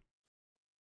 Yeah.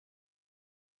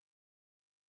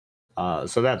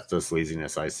 So that's the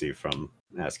sleaziness I see from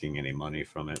asking any money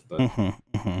from it. But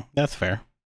That's fair.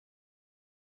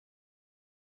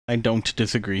 I don't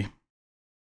disagree.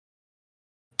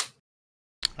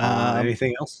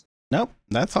 anything else? Nope,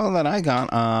 that's all that I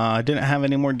got. I didn't have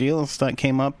any more deals that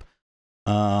came up.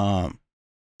 So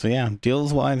yeah,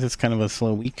 deals wise, it's kind of a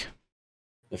slow week.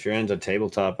 If you're into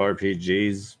tabletop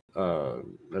RPGs,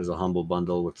 there's a humble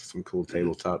bundle with some cool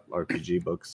tabletop RPG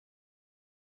books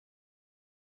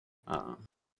for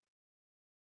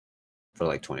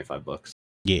like $25.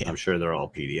 Yeah, I'm sure they're all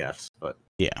PDFs, but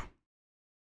yeah.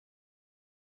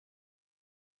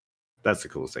 that's the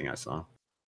coolest thing I saw.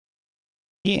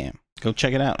 Yeah, go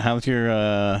check it out. How's your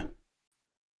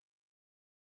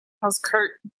How's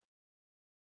Kurt?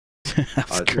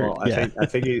 how's Kurt? Well, Yeah. I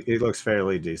think he looks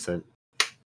fairly decent.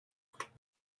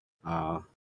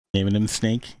 Naming him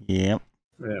Snake. Yep.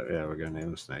 Yeah, we're gonna name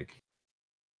him Snake.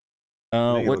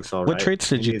 I think he looks all what right. traits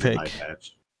did you He needs an eye pick?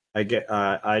 patch.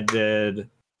 I did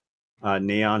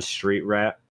Neon Street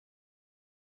Rat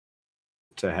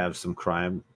to have some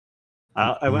crime.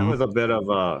 I went with a bit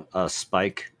of a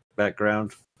Spike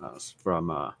background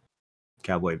from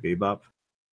Cowboy Bebop.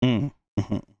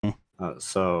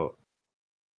 So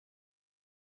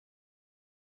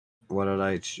what did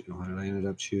I end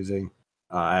up choosing?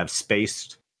 I have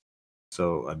Spaced,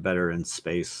 so I'm better in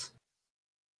space.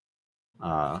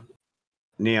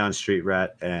 Neon Street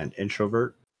Rat and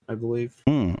Introvert, I believe.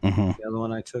 The other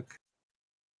one I took.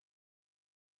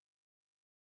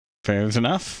 Fair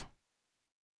enough.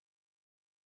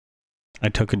 I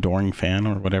took Adoring Fan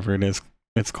or whatever it is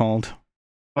it's called.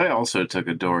 I also took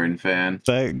a Dorian fan.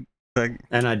 And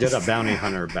I did a bounty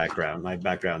hunter background. My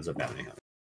background's a bounty hunter.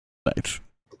 Nice.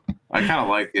 I kind of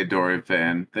like the Dorian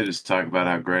fan. They just talk about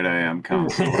how great I am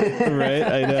constantly. Right,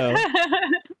 I know.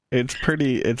 It's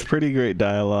pretty great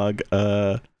dialogue.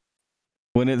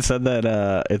 When it said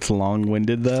that it's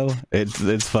long-winded though,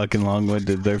 it's fucking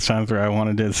long-winded. There's times where I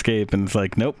wanted to escape and it's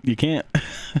like, nope, you can't.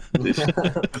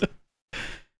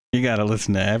 You gotta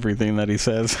listen to everything that he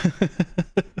says.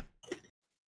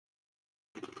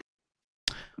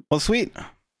 Well, sweet.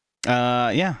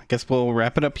 Yeah, I guess we'll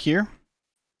wrap it up here.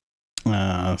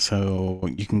 So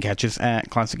you can catch us at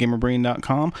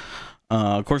classicgamerbrain.com.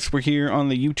 Of course, we're here on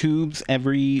the YouTubes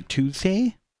every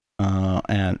Tuesday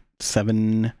at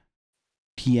 7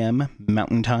 p.m.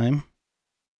 Mountain Time.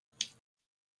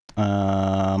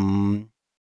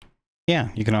 Yeah,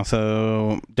 you can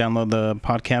also download the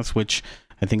podcast, which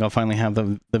I think I'll finally have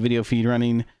the video feed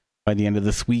running by the end of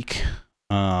this week.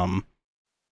 So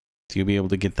you'll be able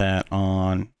to get that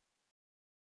on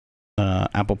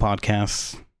Apple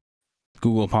Podcasts,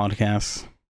 Google Podcasts,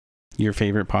 your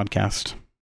favorite podcast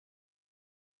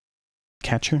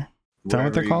catcher. Is that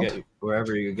what they're called?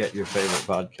 Wherever you get your favorite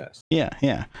podcast.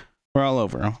 Yeah. We're all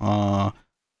over. I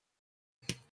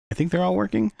think they're all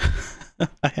working.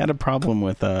 I had a problem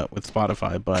with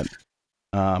Spotify, but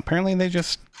apparently they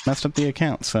just messed up the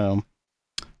account, so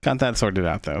got that sorted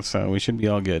out though, so we should be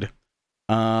all good.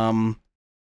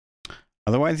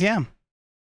 Otherwise, yeah.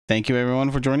 Thank you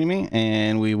everyone for joining me,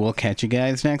 and we will catch you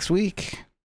guys next week.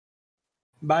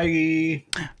 Bye.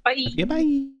 Bye.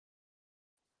 Goodbye.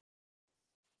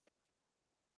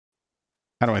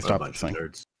 How do I stop Bunch this of thing?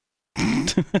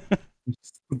 nerds.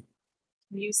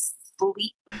 You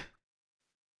sleep.